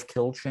model of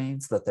kill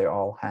chains, that they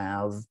all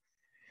have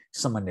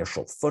some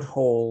initial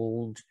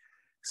foothold,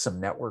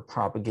 some network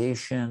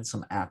propagation,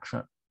 some acts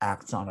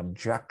on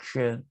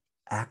objection,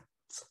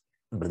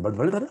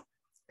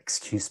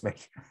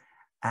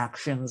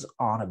 actions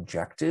on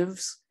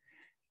objectives.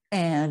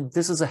 And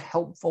this is a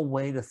helpful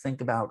way to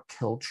think about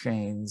kill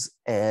chains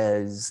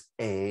as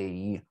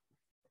a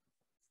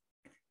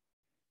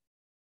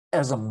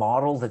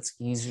model that's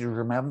easy to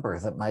remember,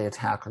 that my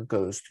attacker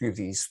goes through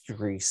these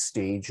 3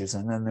 stages,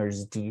 and then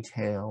there's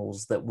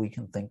details that we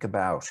can think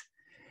about.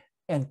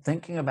 And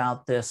thinking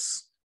about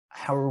this,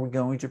 how are we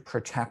going to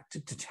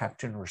protect,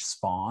 detect, and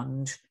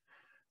respond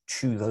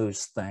to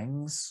those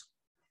things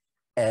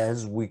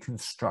as we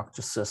construct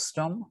a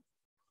system?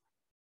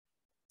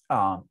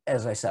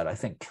 As I said, I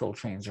think kill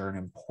chains are an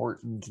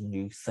important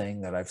new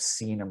thing that I've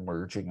seen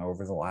emerging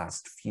over the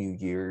last few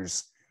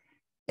years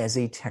as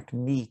a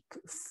technique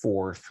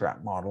for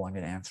threat modeling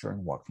and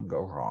answering what can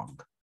go wrong.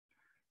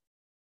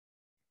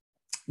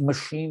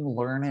 Machine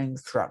learning,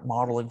 threat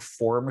modeling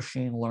for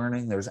machine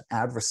learning. There's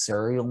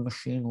adversarial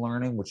machine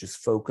learning, which is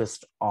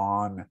focused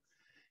on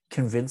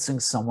convincing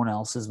someone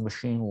else's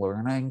machine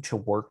learning to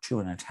work to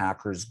an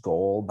attacker's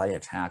goal by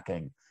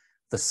attacking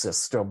the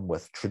system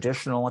with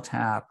traditional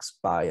attacks,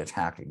 by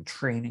attacking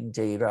training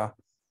data.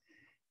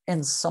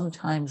 And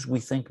sometimes we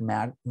think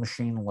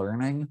machine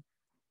learning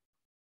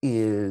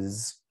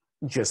is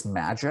just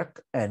magic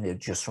and it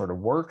just sort of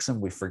works, and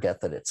we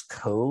forget that it's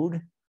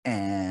code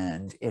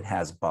and it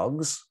has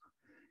bugs,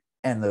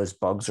 and those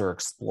bugs are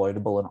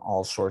exploitable in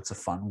all sorts of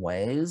fun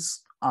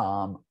ways.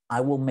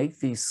 I will make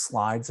these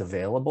slides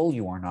available.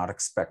 You are not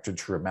expected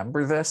to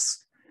remember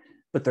this,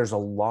 but there's a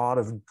lot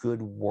of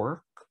good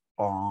work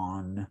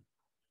on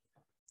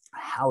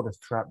how to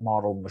threat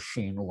model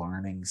machine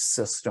learning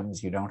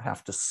systems. You don't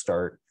have to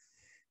start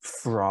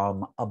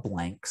from a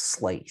blank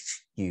slate.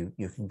 You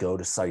can go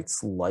to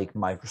sites like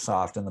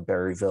Microsoft and the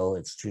Berryville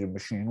Institute of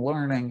Machine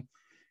Learning,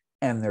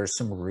 and there's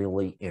some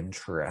really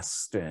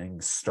interesting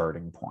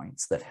starting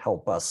points that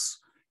help us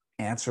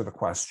answer the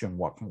question,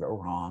 what can go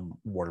wrong?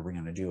 What are we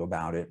going to do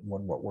about it?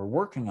 When what we're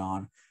working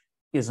on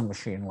is a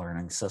machine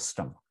learning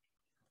system.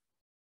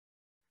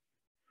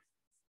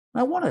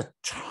 I want to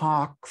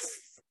talk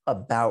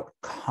about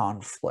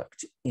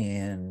conflict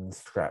in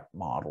threat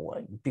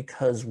modeling,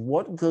 because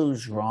what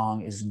goes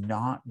wrong is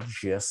not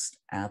just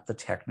at the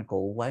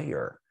technical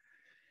layer.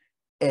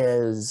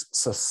 As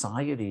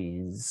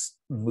societies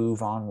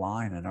move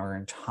online and our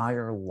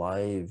entire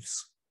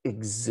lives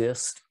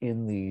exist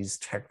in these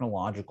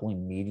technologically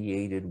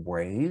mediated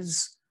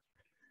ways,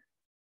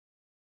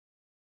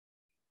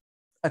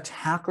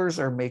 attackers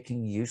are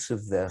making use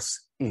of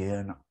this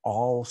in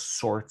all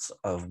sorts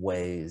of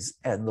ways,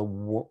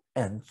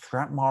 and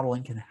threat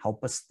modeling can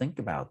help us think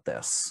about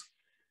this.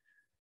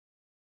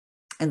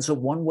 And so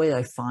one way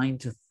I find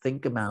to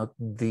think about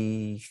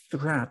the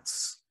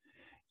threats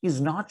is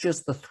not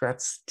just the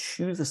threats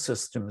to the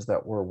systems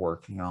that we're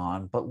working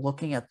on, but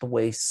looking at the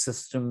way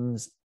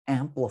systems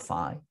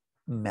amplify,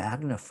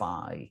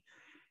 magnify,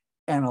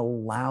 and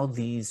allow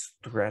these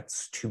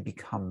threats to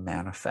become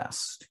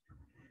manifest.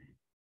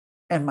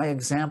 And my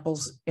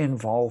examples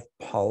involve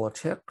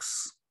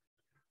politics,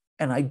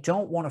 and I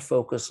don't want to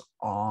focus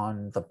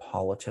on the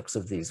politics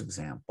of these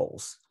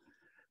examples,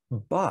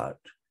 but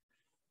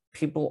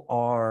people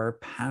are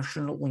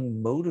passionately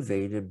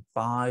motivated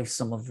by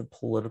some of the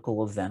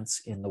political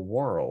events in the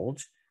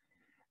world.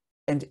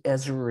 And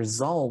as a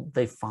result,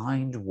 they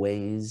find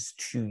ways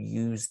to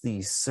use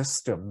these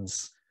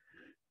systems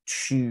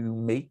to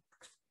make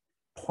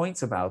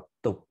points about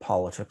the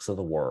politics of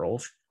the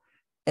world.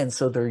 And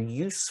so they're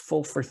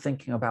useful for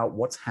thinking about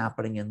what's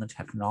happening in the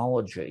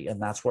technology.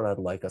 And that's what I'd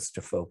like us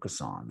to focus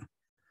on.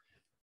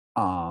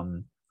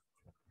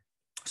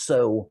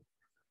 So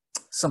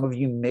some of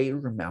you may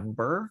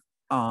remember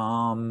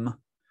Robinhood.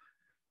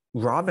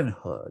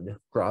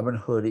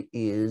 Robinhood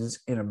is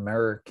an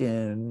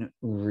American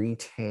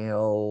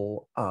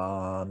retail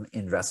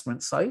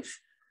investment site.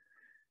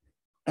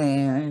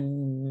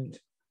 And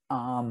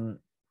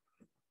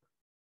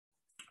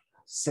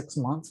 6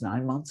 months,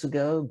 9 months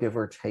ago, give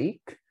or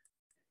take,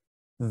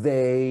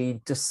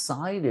 they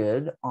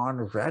decided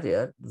on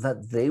Reddit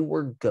that they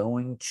were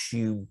going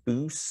to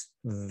boost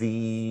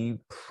the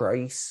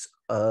price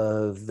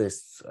of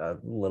this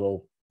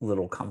little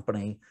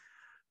company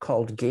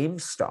called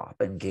GameStop,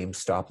 and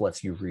GameStop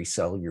lets you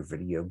resell your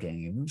video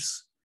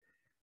games.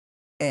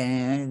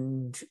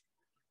 And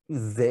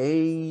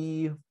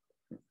they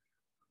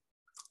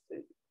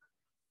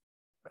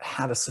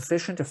had a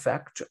sufficient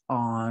effect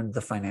on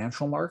the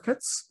financial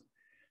markets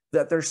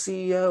that their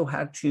CEO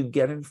had to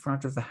get in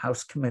front of the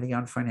House Committee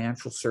on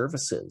Financial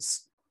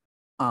Services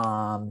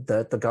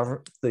that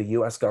the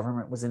US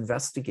government was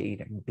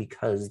investigating,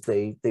 because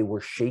they were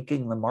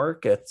shaking the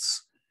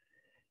markets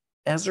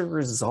as a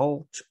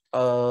result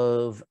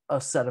of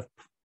a set of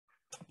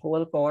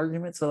political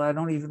arguments that I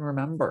don't even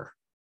remember.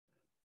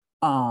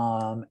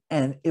 And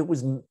it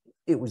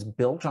was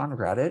built on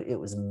Reddit. It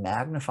was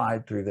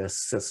magnified through this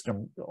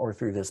system, or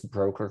through this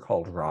broker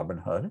called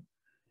Robinhood.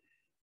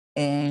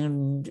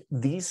 And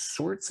these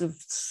sorts of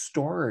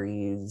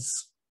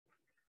stories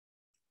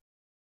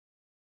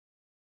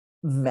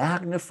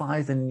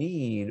magnify the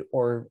need,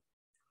 or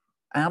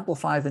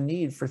amplify the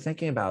need for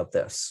thinking about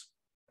this.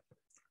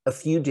 A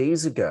few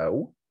days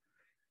ago,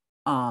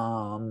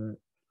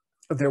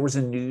 there was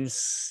a news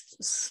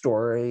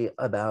story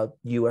about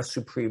US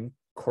Supreme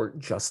Court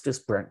Justice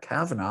Brett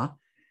Kavanaugh,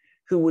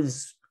 who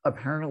was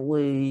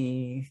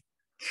apparently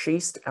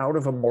chased out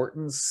of a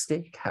Morton's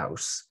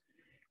Steakhouse.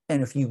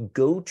 And if you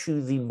go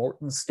to the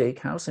Morton's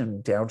Steakhouse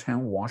in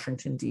downtown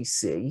Washington,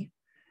 D.C.,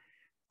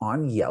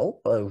 on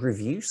Yelp, a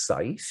review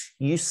site,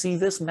 you see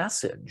this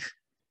message: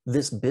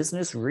 this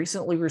business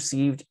recently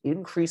received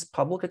increased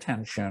public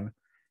attention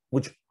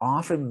which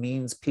often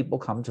means people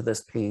come to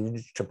this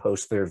page to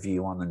post their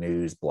view on the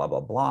news, blah, blah,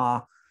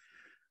 blah.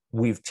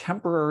 We've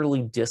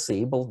temporarily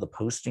disabled the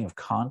posting of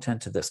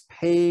content to this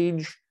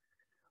page.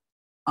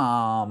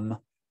 The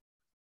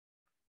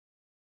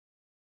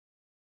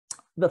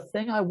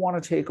thing I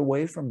want to take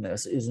away from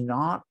this is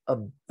not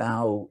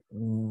about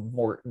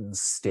Morton's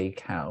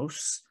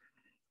Steakhouse.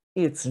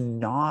 It's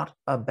not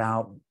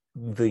about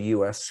the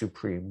US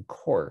Supreme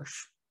Court.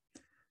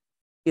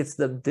 It's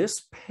that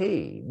this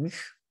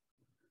page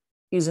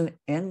is an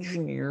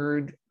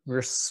engineered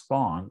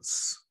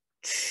response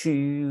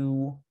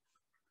to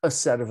a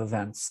set of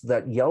events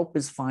that Yelp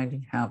is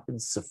finding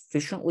happens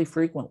sufficiently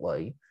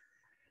frequently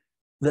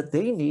that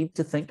they need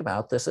to think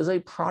about this as a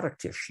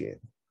product issue,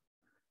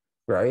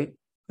 right?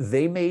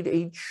 They made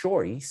a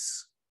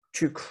choice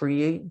to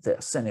create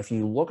this. And if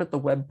you look at the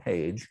web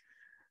page,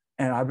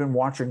 and I've been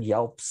watching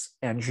Yelp's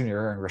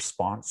engineering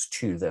response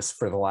to this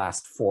for the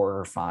last 4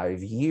 or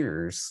 5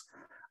 years,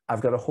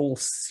 I've got a whole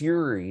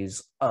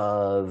series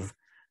of,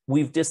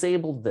 we've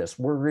disabled this,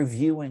 we're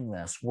reviewing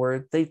this,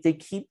 where they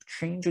keep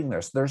changing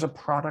this. There's a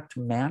product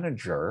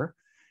manager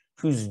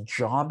whose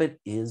job it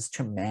is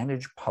to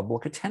manage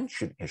public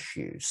attention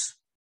issues.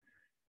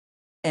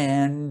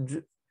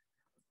 And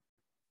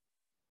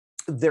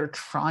they're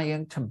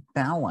trying to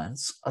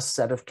balance a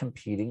set of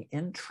competing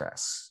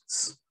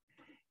interests.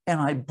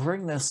 And I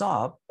bring this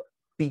up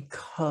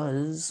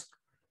because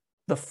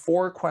the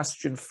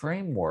 4-question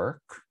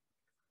framework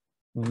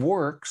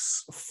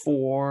works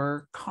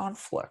for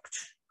conflict.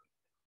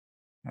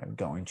 I'm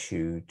going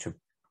to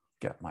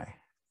get my,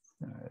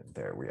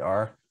 there we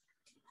are.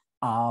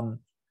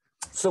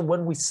 So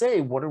when we say,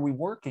 what are we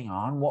working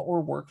on? What we're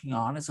working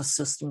on is a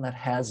system that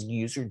has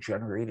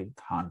user-generated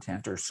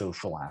content or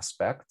social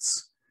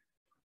aspects.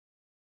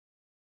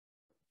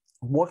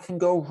 What can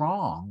go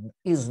wrong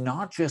is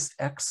not just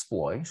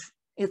exploit,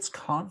 it's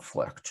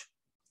conflict.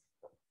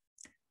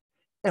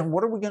 And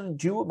what are we going to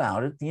do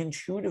about it? The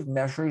intuitive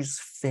measures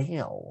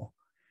fail.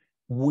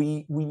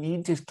 We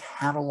need to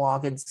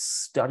catalog and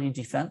study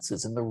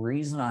defenses. And the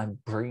reason I'm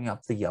bringing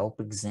up the Yelp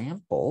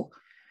example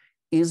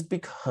is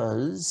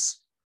because,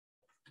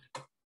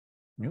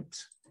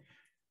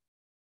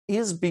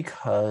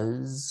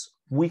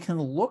 we can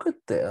look at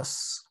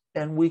this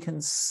and we can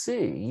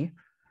see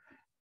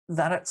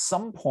that at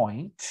some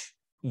point,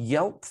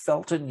 Yelp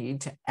felt a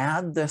need to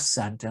add this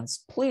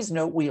sentence. Please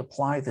note we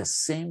apply this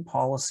same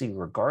policy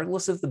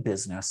regardless of the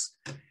business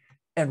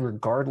and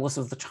regardless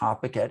of the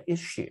topic at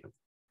issue.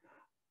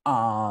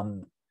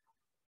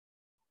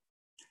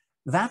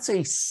 That's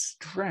a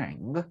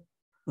string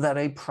that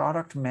a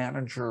product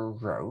manager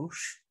wrote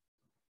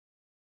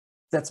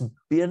that's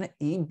been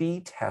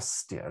A/B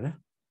tested,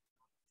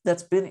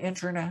 that's been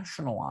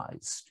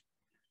internationalized.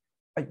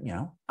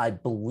 I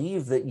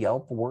believe that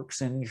Yelp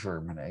works in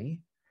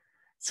Germany.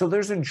 So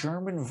there's a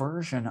German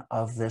version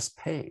of this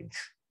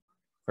page,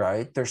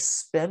 right? They're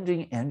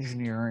spending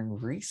engineering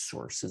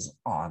resources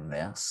on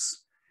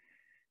this.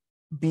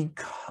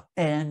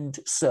 And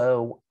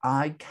so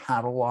I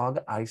catalog,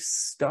 I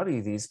study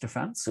these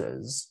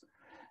defenses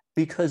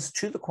because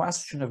to the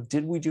question of,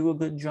 did we do a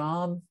good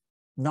job?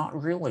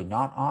 Not really,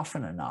 not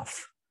often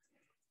enough.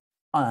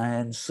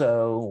 And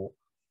so,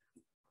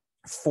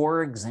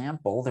 for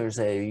example, there's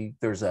a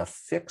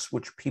fix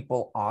which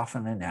people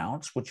often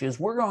announce, which is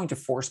we're going to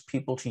force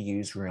people to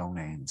use real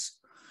names.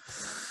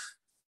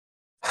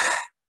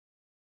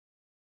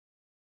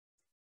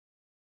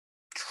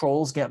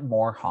 Trolls get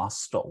more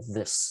hostile.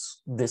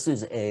 This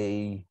is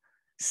a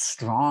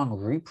strong,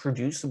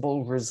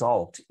 reproducible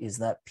result, is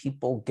that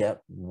people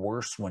get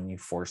worse when you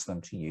force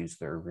them to use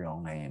their real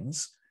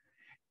names.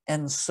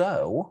 And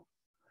so,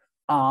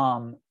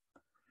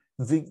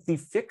 the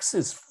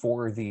fixes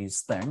for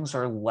these things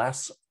are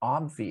less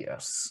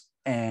obvious.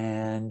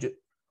 And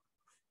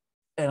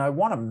I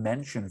want to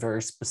mention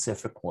very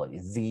specifically,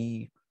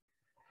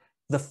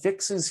 the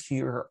fixes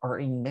here are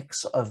a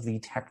mix of the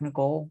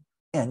technical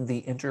and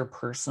the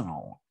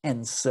interpersonal.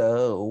 And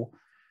so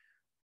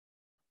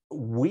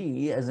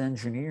we as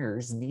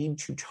engineers need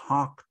to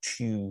talk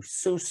to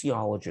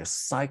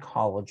sociologists,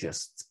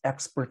 psychologists,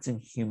 experts in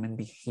human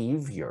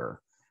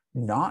behavior,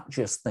 not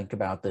just think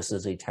about this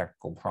as a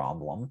technical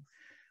problem.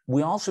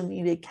 We also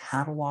need a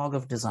catalog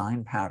of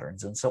design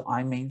patterns. And so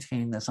I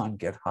maintain this on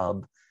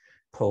GitHub,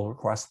 pull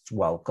requests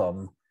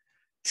welcome,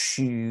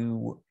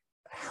 to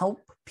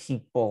help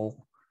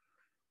people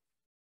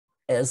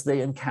as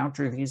they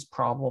encounter these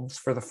problems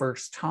for the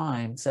first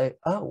time say,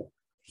 oh,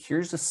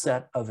 here's a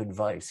set of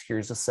advice.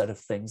 Here's a set of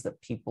things that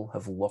people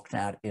have looked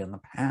at in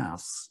the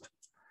past.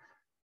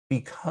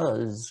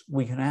 Because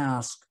we can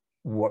ask,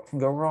 what can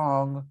go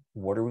wrong?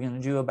 What are we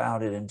going to do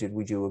about it? And did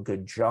we do a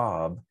good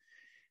job?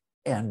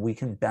 And we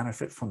can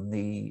benefit from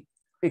the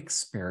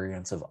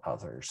experience of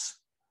others.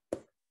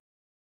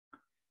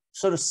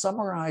 So to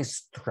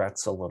summarize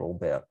threats a little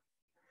bit,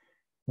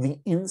 the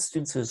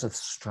instances of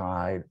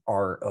Stride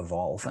are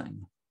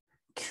evolving.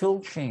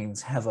 Kill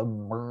chains have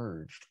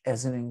emerged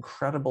as an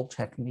incredible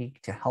technique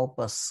to help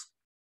us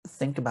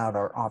think about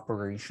our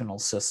operational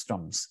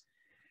systems.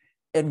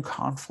 and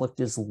conflict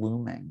is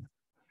looming.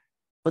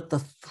 But the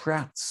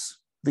threats,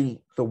 the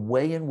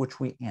way in which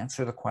we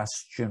answer the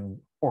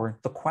question, or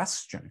the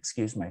question,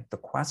 excuse me, the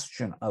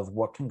question of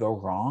what can go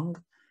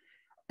wrong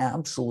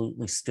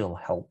absolutely still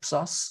helps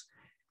us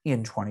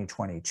in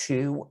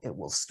 2022. It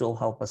will still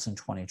help us in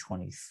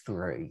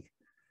 2023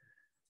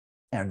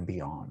 and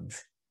beyond.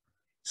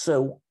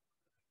 So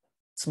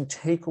some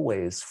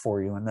takeaways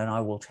for you, and then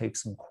I will take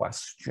some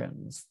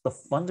questions. The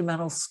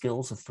fundamental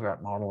skills of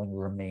threat modeling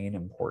remain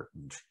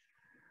important.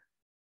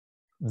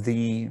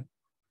 The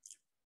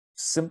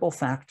simple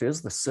fact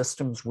is the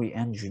systems we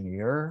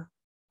engineer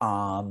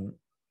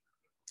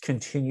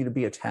continue to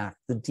be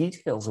attacked. The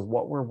details of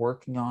what we're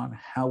working on,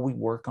 how we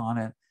work on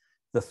it,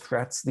 the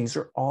threats, these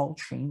are all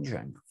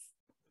changing.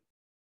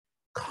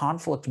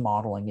 Conflict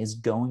modeling is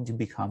going to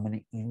become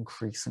an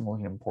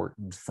increasingly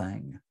important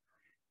thing.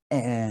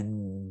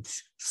 And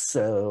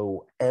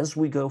so as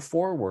we go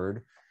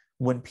forward,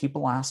 when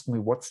people ask me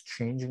what's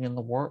changing in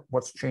the world,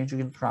 what's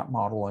changing in threat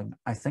modeling,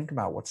 I think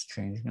about what's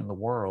changing in the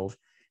world,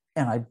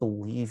 and I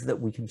believe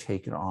that we can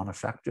take it on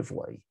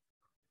effectively.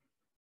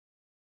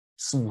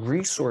 Some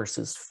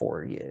resources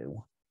for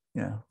you.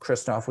 You know,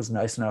 Christoph was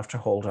nice enough to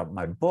hold up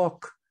my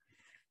book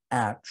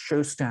at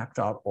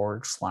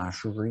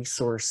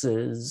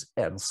shostak.org/resources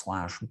and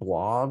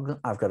 /blog.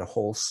 I've got a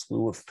whole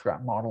slew of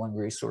threat modeling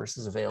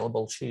resources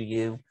available to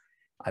you.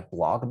 I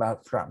blog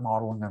about threat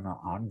modeling on an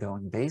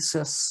ongoing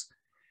basis.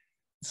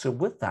 So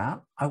with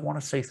that, I want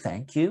to say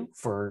thank you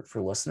for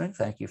listening.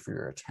 Thank you for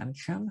your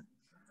attention.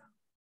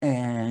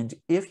 And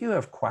if you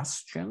have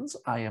questions,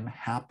 I am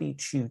happy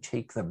to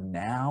take them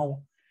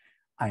now.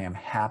 I am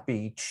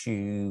happy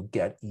to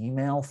get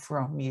email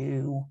from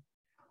you.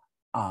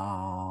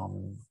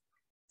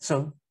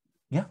 So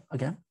yeah,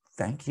 again,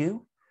 thank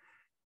you.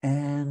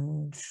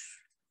 And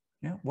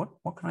yeah, what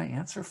can I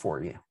answer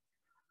for you?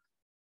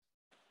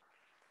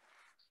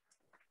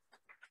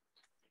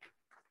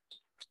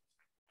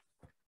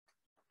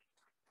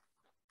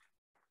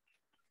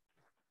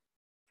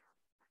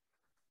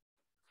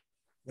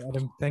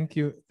 Adam, thank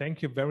you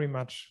very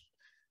much.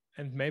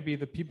 And maybe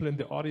the people in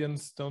the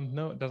audience don't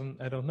know,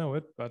 I don't know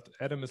it, but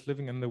Adam is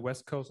living in the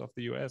West Coast of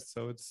the US,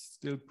 so it's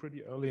still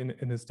pretty early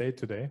in his day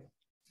today.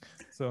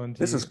 So, and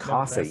this is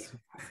coffee.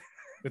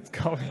 It's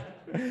coffee.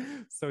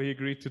 So he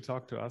agreed to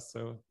talk to us.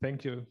 So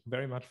thank you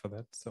very much for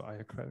that. So I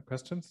have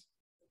questions.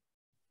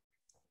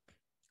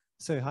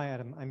 So hi,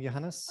 Adam. I'm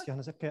Johannes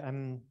Epke.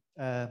 I'm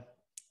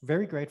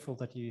very grateful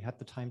that you had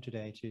the time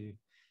today to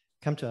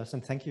come to us,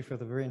 and thank you for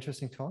the very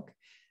interesting talk.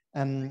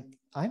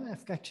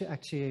 I've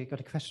actually got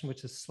a question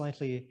which is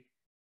slightly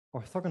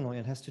orthogonal.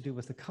 It has to do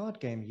with the card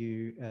game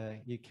you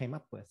came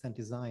up with and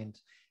designed,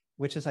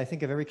 which is, I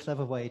think, a very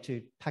clever way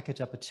to package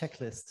up a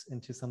checklist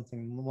into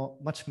something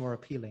much more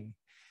appealing.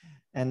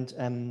 And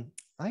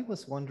I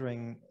was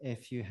wondering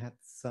if you had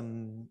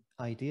some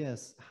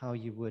ideas how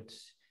you would.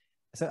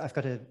 So I've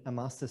got a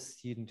master's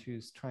student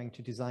who's trying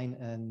to design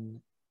a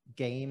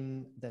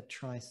game that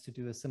tries to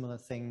do a similar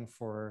thing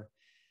for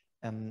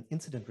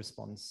incident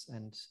response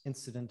and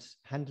incident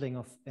handling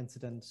of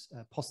incident,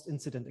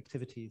 post-incident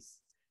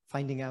activities,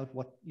 finding out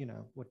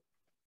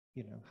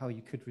how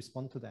you could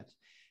respond to that.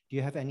 Do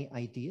you have any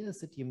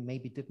ideas that you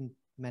maybe didn't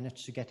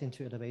manage to get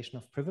into elevation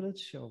of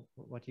privilege, or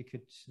what you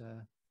could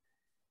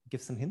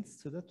give some hints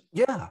to that?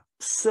 Yeah,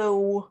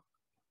 so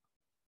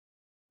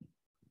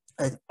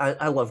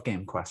I love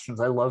game questions.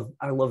 I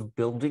love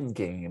building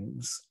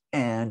games.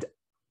 And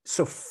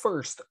so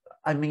first,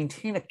 I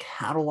maintain a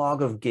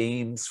catalog of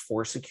games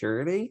for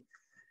security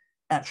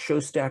at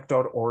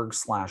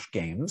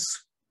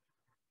shostak.org/games.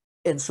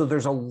 And so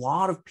there's a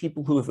lot of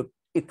people who have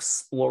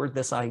explored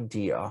this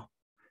idea.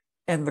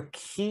 And the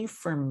key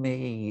for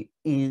me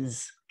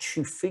is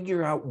to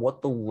figure out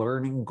what the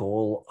learning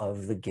goal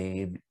of the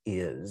game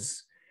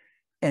is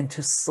and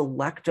to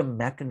select a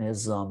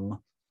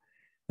mechanism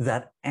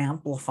that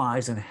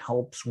amplifies and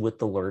helps with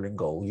the learning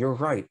goal. You're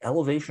right,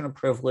 elevation of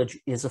privilege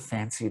is a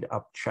fancied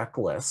up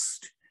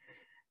checklist.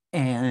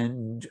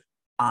 And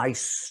I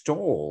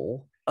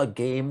stole a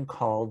game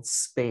called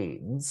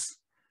Spades.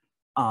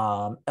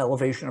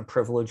 Elevation of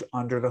privilege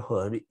under the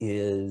hood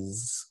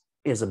is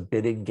a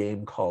bidding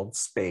game called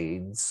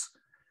Spades,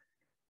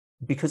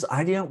 because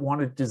I didn't want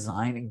to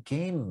design a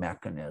game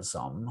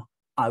mechanism.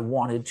 I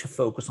wanted to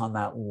focus on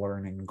that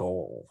learning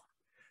goal.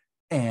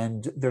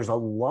 And there's a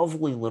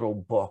lovely little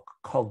book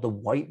called The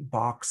White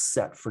Box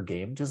Set for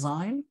Game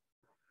Design,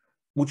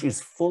 which is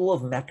full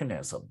of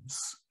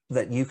mechanisms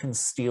that you can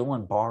steal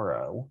and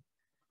borrow.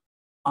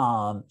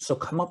 So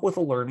come up with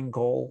a learning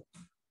goal,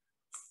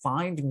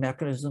 find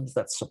mechanisms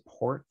that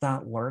support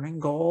that learning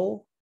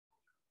goal,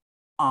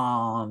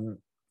 are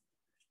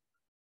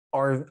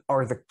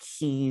the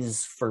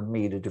keys for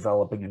me to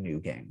developing a new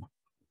game.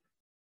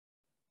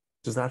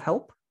 Does that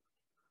help?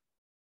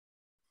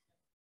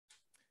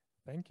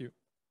 Thank you.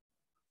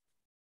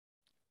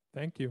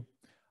 Thank you.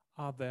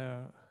 Are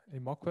there any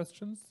more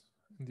questions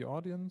in the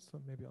audience or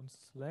maybe on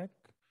Slack?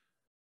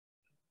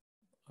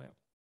 Oh, yeah.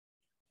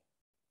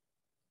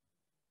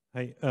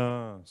 Hey,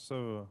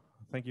 so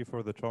thank you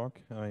for the talk.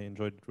 I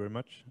enjoyed it very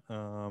much.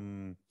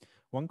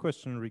 One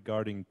question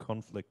regarding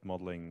conflict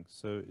modeling.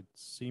 So it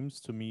seems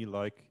to me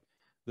like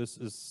this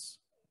is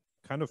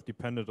kind of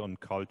dependent on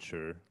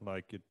culture,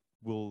 like it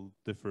will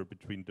differ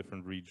between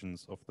different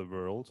regions of the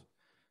world.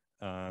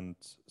 And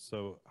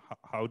so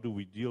how do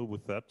we deal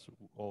with that,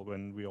 or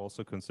when we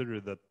also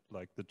consider that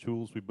like the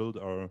tools we build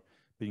are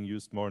being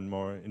used more and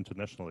more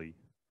internationally?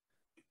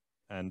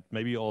 And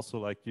maybe also,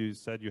 like you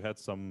said, you had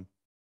some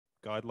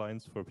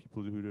guidelines for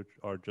people who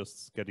are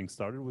just getting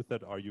started with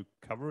that. Are you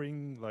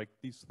covering like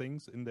these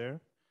things in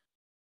there?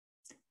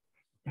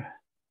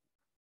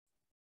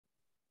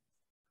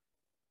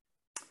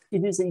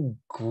 It is a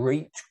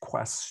great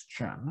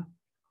question.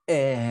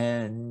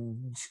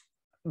 And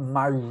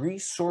my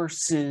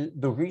resources,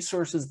 the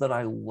resources that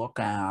I look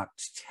at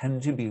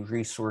tend to be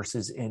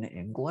resources in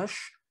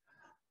English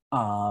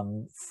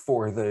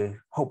for the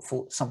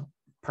hopeful, some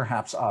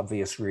perhaps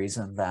obvious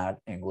reason that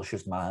English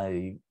is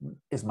my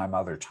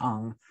mother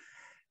tongue,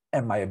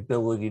 and my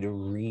ability to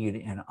read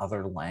in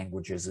other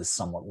languages is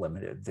somewhat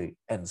limited.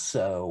 And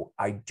so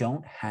I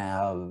don't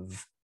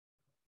have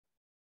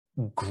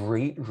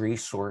great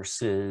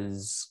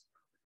resources,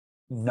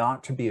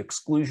 not to be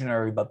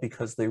exclusionary, but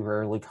because they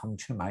rarely come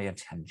to my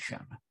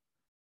attention.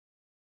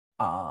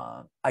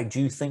 I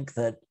do think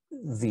that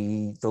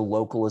the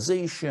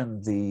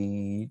localization,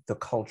 the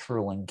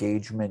cultural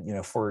engagement, you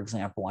know, for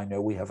example, I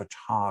know we have a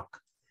talk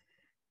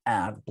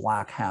at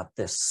Black Hat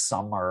this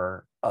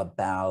summer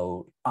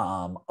about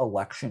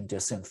election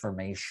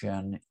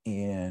disinformation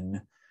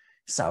in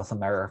South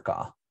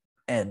America.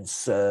 And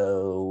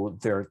so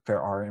there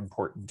are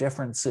important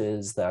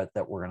differences that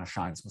we're going to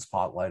shine some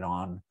spotlight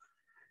on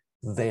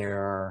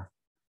there.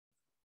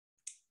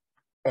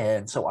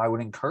 And so I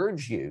would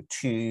encourage you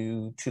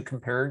to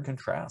compare and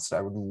contrast.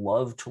 I would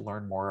love to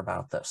learn more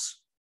about this.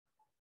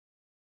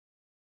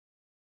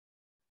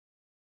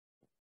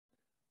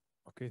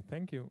 Okay,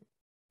 thank you.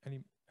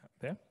 Any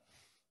there?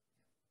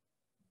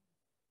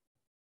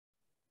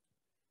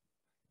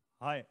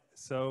 Hi,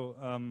 so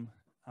am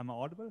I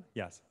audible?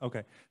 Yes,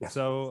 okay. Yes.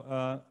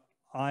 So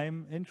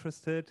I'm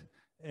interested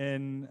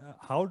in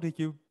how do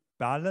you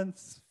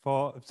balance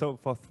for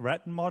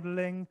threat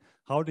modeling,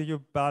 how do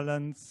you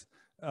balance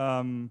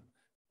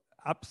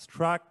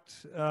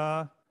abstract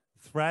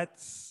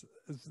threats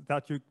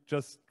that you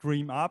just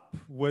dream up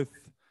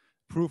with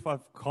proof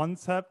of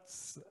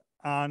concepts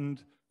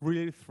and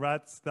real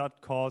threats that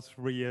cause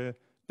real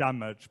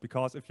damage?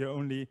 Because if you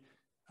only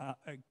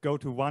go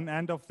to one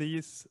end of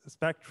these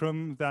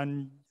spectrum,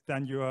 then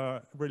you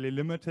are really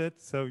limited.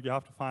 So you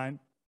have to find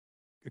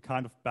a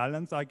kind of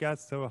balance, I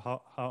guess. So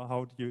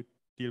how do you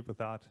deal with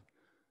that?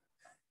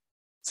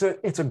 So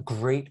it's a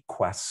great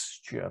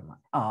question.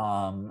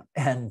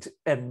 And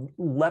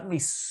let me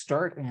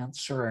start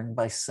answering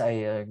by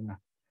saying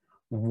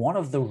one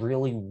of the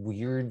really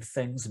weird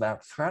things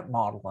about threat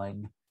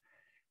modeling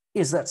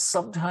is that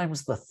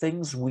sometimes the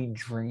things we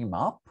dream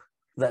up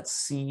that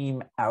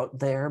seem out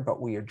there, but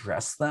we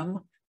address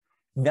them,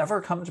 never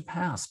come to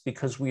pass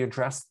because we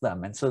addressed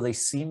them. And so they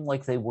seem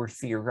like they were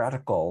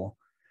theoretical,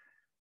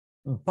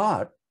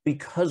 but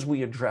because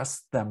we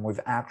addressed them, we've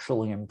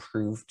actually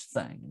improved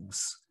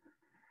things.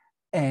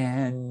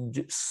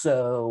 And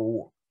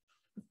so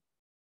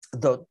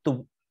the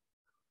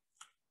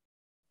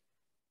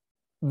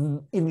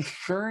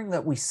ensuring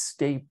that we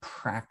stay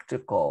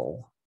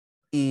practical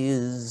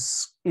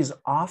is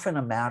often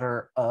a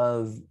matter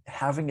of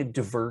having a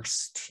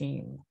diverse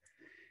team,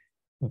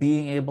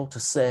 being able to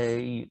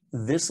say,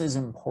 this is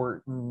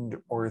important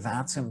or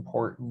that's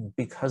important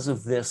because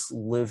of this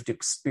lived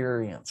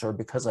experience, or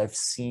because I've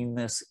seen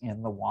this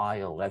in the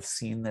wild, I've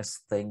seen this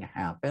thing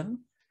happen.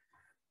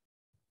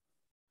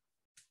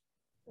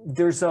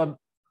 There's a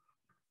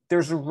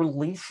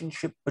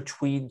relationship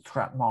between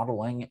threat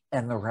modeling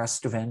and the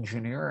rest of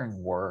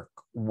engineering work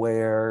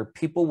where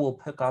people will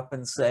pick up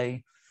and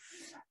say,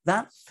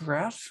 that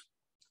threat,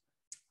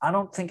 I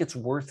don't think it's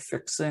worth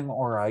fixing,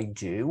 or I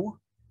do.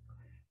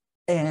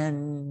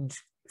 And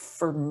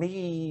for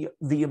me,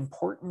 the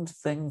important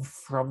thing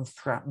from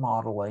threat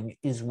modeling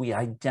is we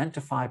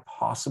identify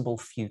possible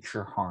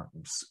future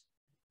harms.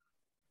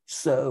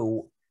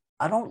 So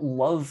I don't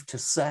love to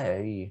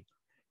say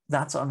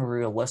that's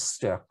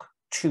unrealistic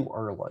too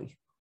early.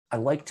 I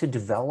like to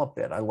develop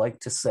it. I like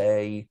to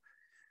say,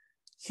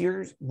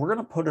 we're going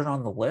to put it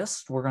on the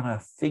list. We're going to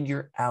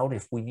figure out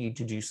if we need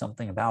to do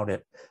something about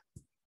it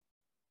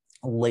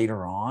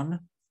later on.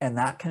 And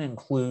that can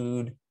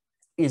include,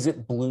 is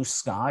it blue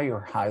sky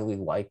or highly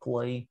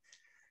likely?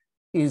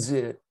 Is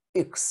it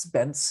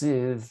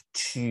expensive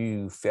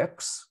to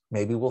fix?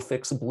 Maybe we'll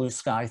fix a blue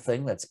sky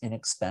thing that's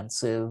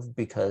inexpensive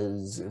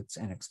because it's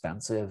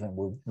inexpensive and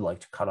we'd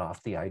like to cut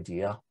off the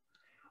idea.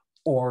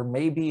 Or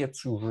maybe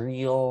it's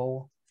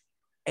real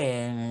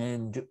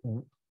and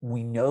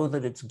we know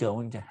that it's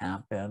going to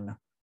happen,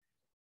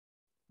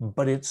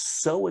 but it's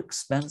so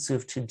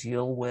expensive to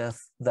deal with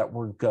that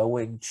we're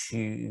going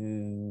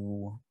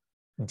to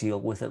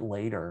deal with it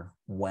later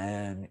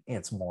when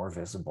it's more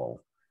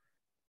visible.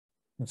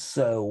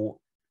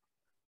 So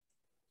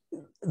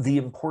the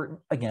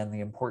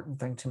important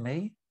thing to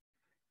me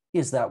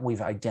is that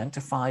we've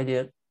identified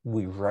it,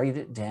 we write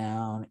it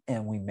down,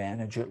 and we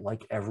manage it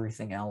like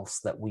everything else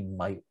that we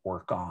might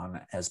work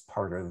on as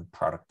part of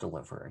product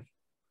delivery.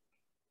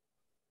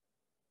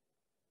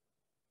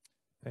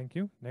 Thank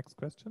you. Next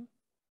question.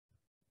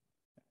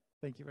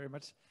 Thank you very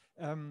much.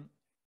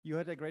 You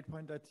had a great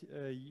point that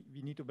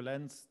we need to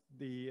balance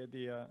the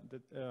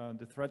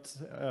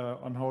threats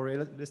on how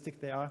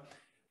realistic they are.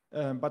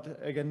 But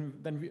again,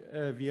 then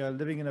we are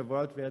living in a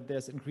world where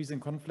there's increasing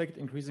conflict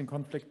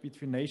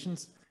between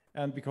nations,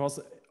 and because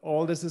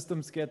all the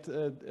systems get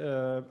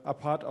a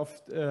part of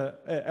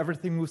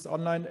everything moves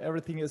online,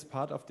 everything is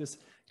part of this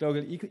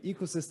global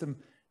ecosystem.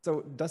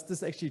 So does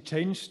this actually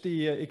change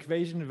the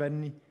equation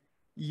when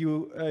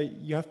you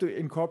have to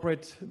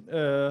incorporate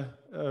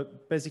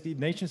basically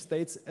nation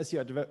states as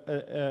your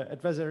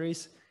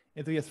adversaries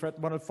into your threat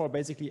model for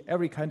basically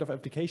every kind of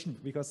application,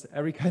 because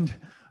every kind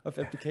of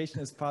application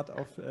is part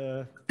of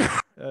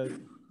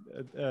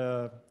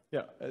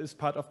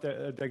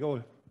their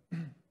goal.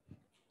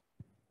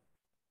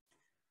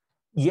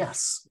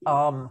 Yes.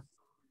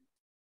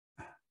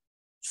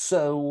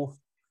 So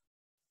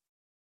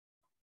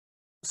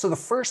the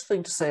first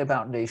thing to say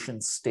about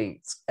nation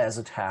states as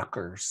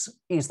attackers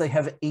is they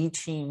have A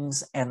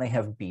teams and they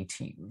have B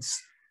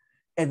teams.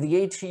 And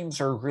the A teams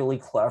are really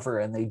clever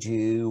and they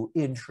do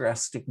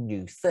interesting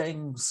new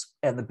things,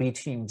 and the B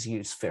teams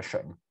use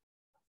phishing.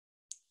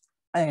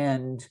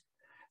 And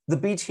the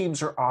B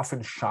teams are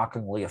often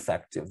shockingly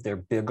effective. They're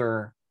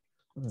bigger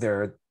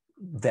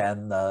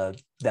than the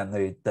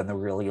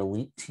really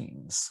elite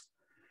teams.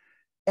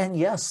 And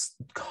yes,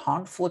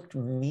 conflict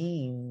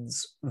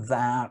means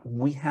that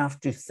we have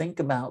to think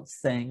about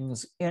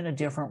things in a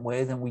different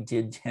way than we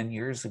did 10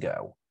 years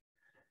ago.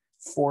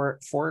 For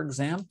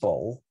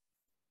example,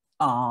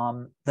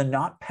 the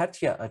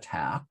NotPetya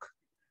attack,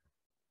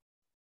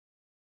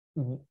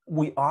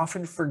 we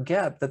often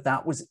forget that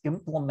that was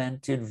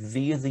implemented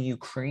via the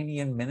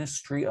Ukrainian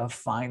Ministry of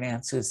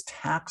Finance's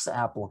tax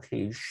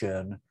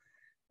application,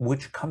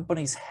 which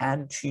companies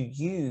had to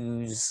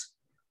use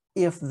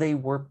if they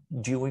were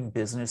doing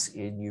business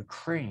in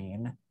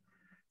Ukraine.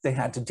 They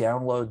had to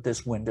download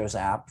this Windows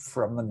app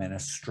from the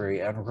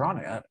ministry and run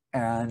it,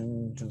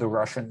 and the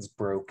Russians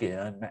broke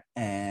in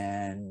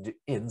and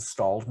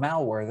installed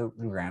malware that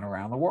ran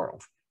around the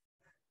world.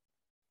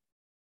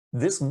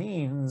 This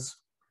means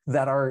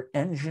that our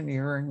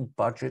engineering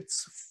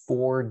budgets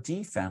for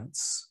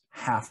defense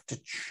have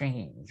to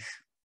change,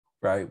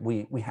 right?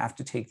 We have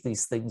to take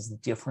these things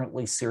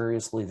differently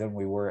seriously than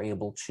we were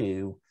able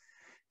to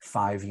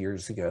 5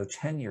 years ago,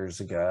 10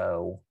 years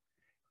ago.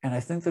 And I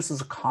think this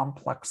is a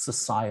complex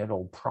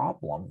societal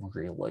problem,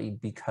 really,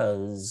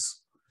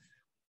 because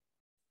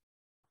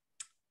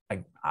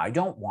I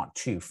don't want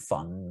to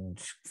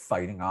fund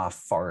fighting off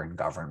foreign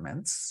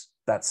governments.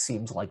 That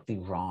seems like the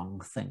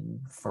wrong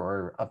thing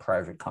for a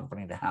private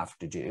company to have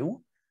to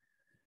do.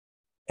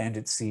 And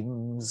it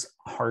seems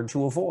hard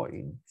to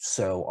avoid.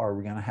 So are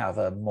we going to have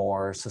a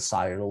more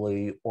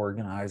societally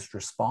organized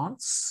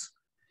response?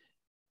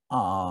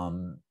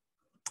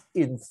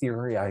 In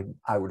theory,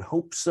 I would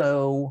hope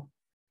so.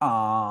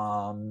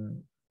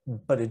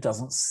 But it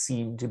doesn't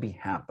seem to be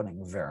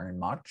happening very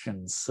much.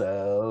 And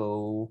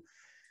so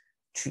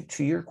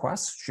to your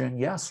question,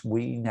 yes,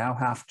 we now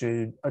have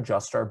to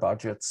adjust our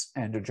budgets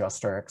and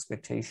adjust our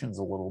expectations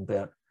a little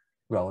bit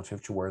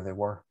relative to where they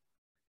were.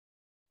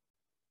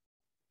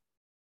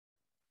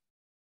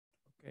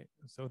 Okay,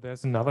 so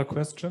there's another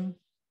question.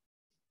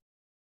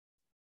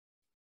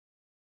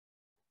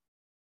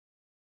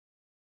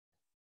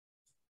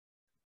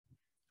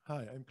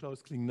 Hi, I'm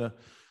Klaus Klingner.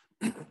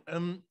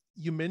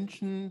 You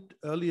mentioned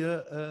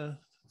earlier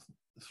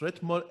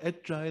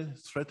agile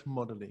threat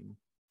modeling.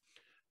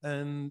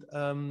 And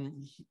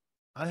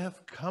I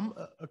have come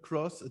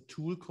across a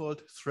tool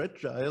called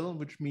Threagile,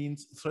 which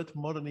means threat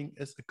modeling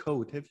as a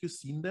code. Have you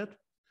seen that?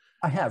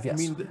 I have,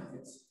 yes.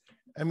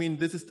 I know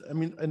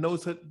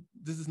that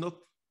this is not,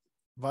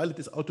 while it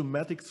is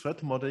automatic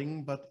threat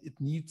modeling, but it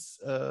needs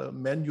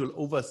manual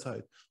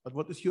oversight. But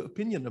what is your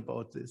opinion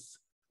about this?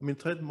 I mean,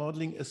 threat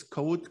modeling as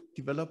code,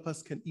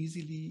 developers can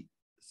easily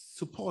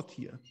support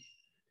here.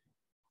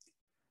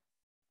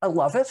 I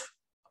love it.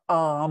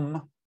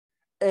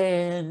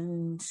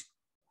 And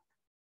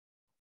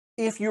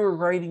if you're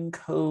writing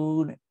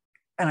code,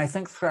 and I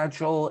think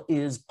Threagile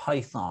is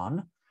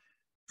Python.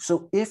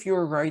 So if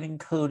you're writing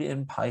code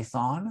in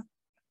Python,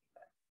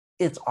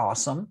 it's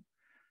awesome.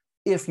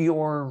 If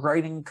you're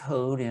writing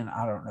code in,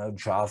 I don't know,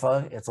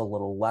 Java, it's a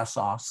little less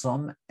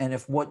awesome. And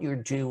if what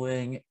you're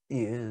doing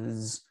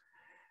is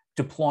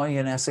deploying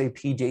an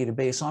SAP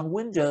database on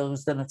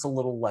Windows, then it's a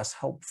little less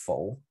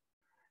helpful.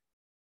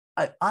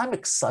 I'm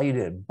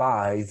excited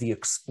by the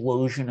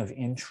explosion of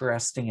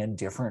interesting and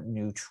different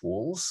new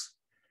tools.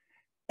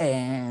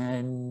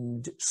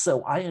 And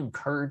so I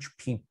encourage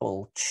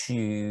people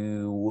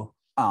to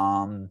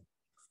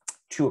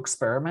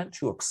experiment,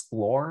 to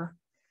explore.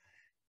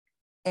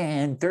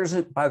 And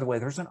by the way,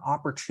 there's an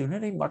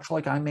opportunity, much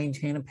like I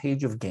maintain a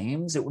page of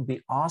games. It would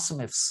be awesome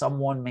if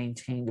someone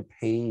maintained a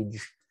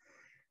page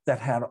that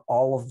had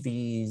all of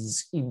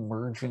these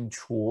emerging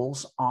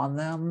tools on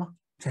them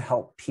to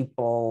help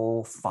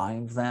people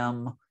find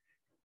them.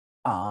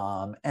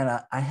 And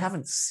I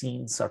haven't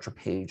seen such a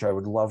page. I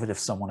would love it if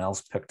someone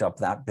else picked up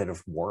that bit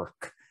of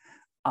work.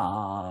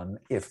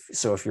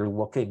 If you're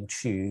looking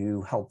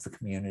to help the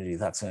community,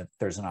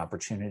 there's an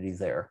opportunity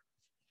there.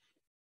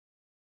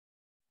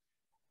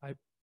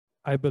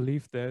 I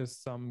believe there's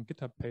some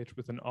GitHub page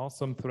with an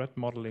awesome threat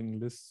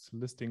modeling list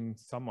listing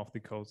some of the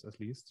codes at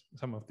least,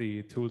 some of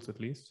the tools at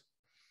least.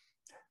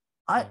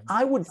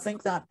 I would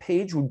think that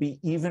page would be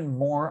even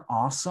more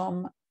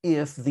awesome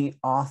if the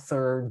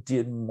author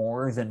did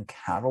more than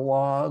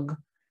catalog,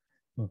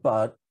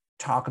 but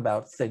talk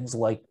about things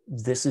like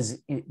this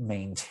is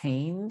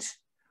maintained,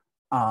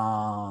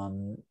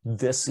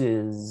 this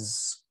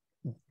is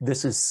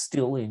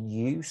still in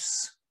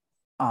use.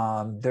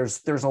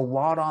 There's a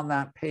lot on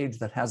that page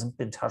that hasn't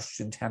been touched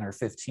in 10 or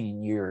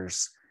 15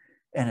 years,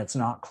 and it's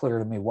not clear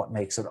to me what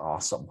makes it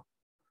awesome.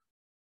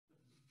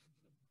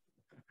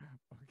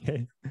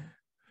 Okay.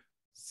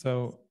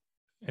 So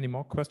any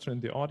more questions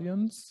in the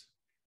audience?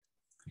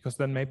 Because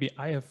then maybe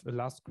I have a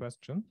last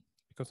question,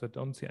 because I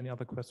don't see any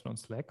other question on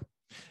Slack.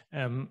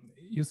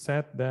 You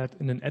said that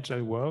in an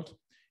agile world,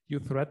 you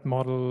threat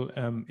model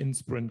in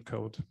sprint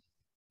code.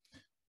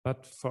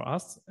 But for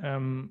us,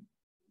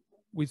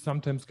 we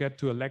sometimes get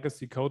to a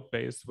legacy code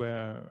base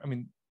where, I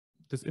mean,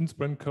 this in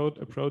sprint code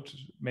approach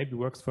maybe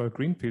works for a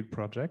greenfield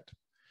project.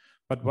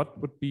 But what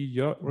would be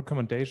your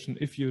recommendation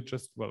if you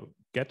just, well,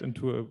 get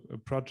into a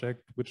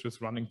project which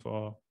is running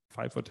for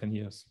 5 or 10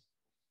 years?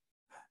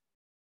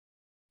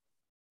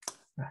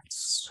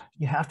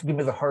 You have to give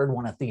me the hard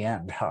one at the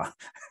end, huh?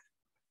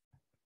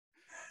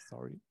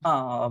 Sorry.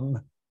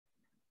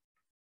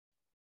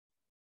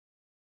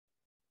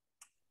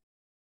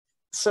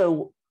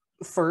 So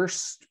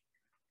first,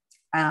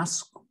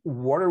 ask,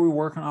 what are we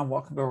working on?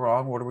 What could go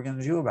wrong? What are we going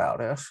to do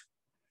about it?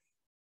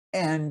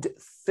 And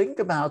think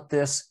about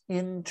this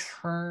in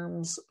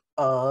terms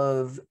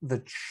of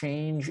the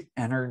change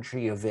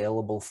energy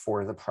available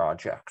for the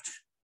project.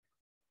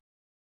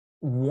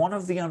 One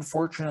of the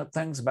unfortunate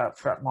things about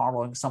threat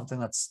modeling, something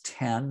that's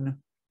 10,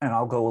 and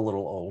I'll go a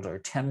little older,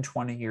 10,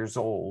 20 years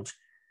old,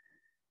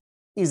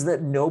 is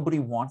that nobody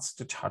wants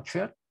to touch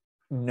it.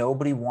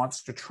 Nobody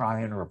wants to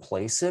try and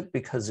replace it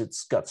because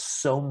it's got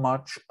so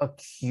much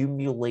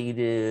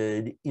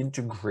accumulated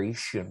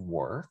integration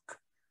work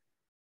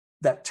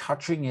that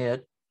touching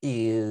it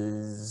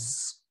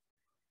is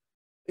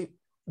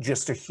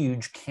just a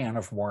huge can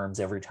of worms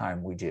every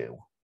time we do.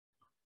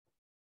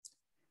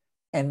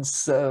 And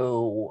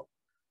so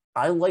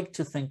I like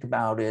to think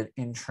about it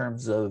in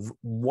terms of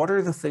what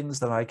are the things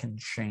that I can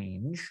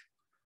change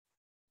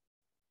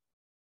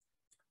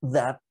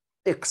that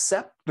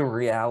accept the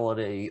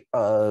reality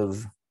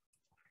of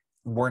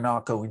we're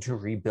not going to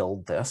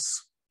rebuild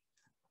this.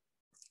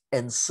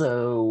 And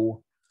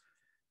so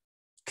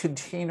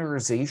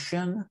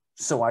containerization,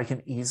 so I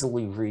can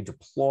easily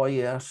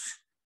redeploy it,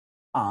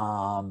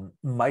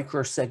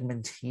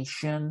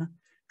 microsegmentation,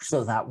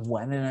 so that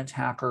when an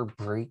attacker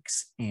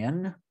breaks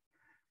in,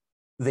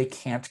 they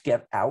can't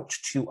get out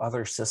to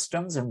other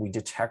systems and we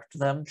detect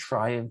them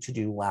trying to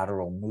do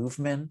lateral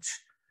movement,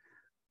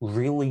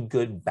 really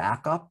good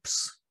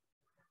backups.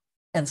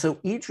 And so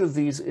each of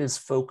these is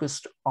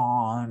focused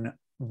on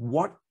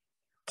what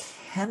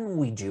can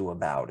we do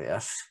about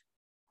it?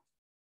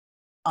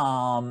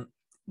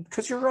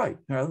 Because you're right,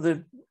 you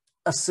know,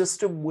 a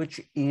system which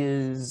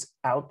is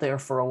out there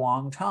for a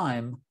long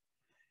time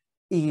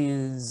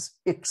is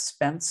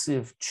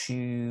expensive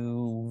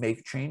to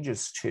make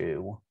changes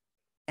to.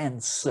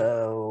 And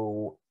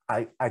so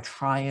I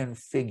try and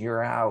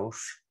figure out,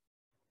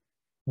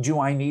 do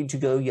I need to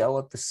go yell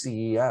at the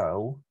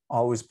CEO?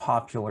 Always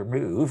popular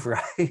move,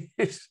 right?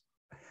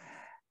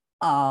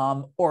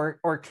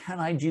 Or can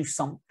I do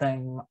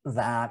something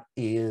that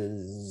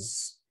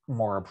is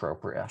more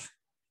appropriate?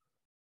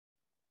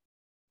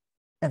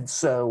 And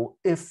so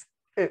if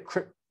that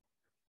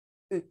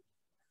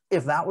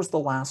was the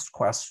last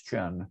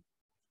question,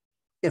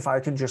 if I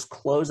can just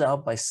close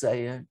out by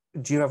saying,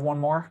 do you have one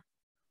more?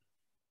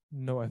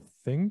 No, I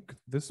think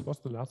this was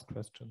the last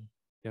question.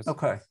 Yes.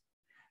 Okay.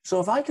 So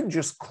if I can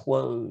just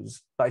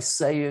close by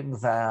saying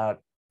that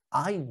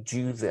I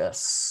do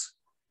this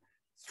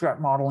threat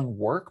modeling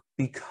work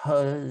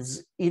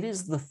because it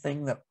is the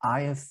thing that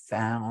I have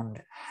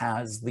found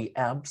has the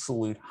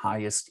absolute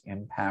highest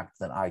impact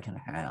that I can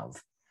have.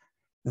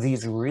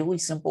 These really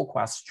simple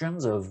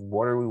questions of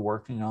what are we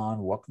working on?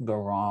 What can go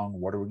wrong?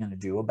 What are we going to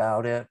do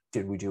about it?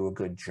 Did we do a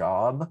good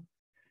job?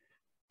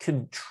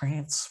 Can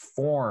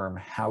transform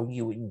how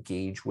you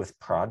engage with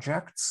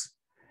projects.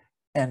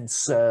 And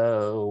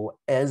so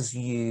as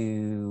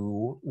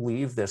you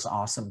leave this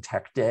awesome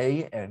tech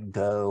day and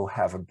go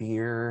have a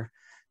beer,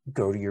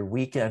 go to your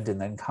weekend,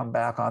 and then come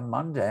back on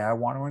Monday, I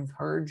want to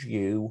encourage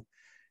you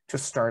to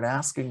start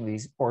asking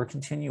these or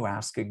continue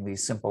asking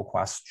these simple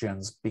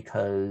questions,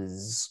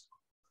 because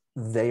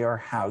they are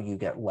how you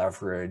get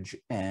leverage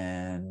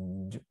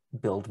and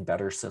build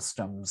better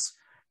systems,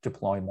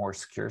 deploy more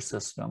secure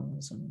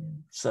systems.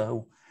 And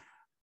so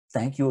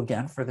thank you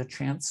again for the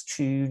chance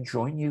to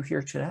join you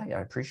here today.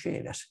 I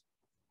appreciate it.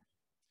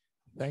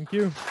 Thank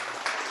you.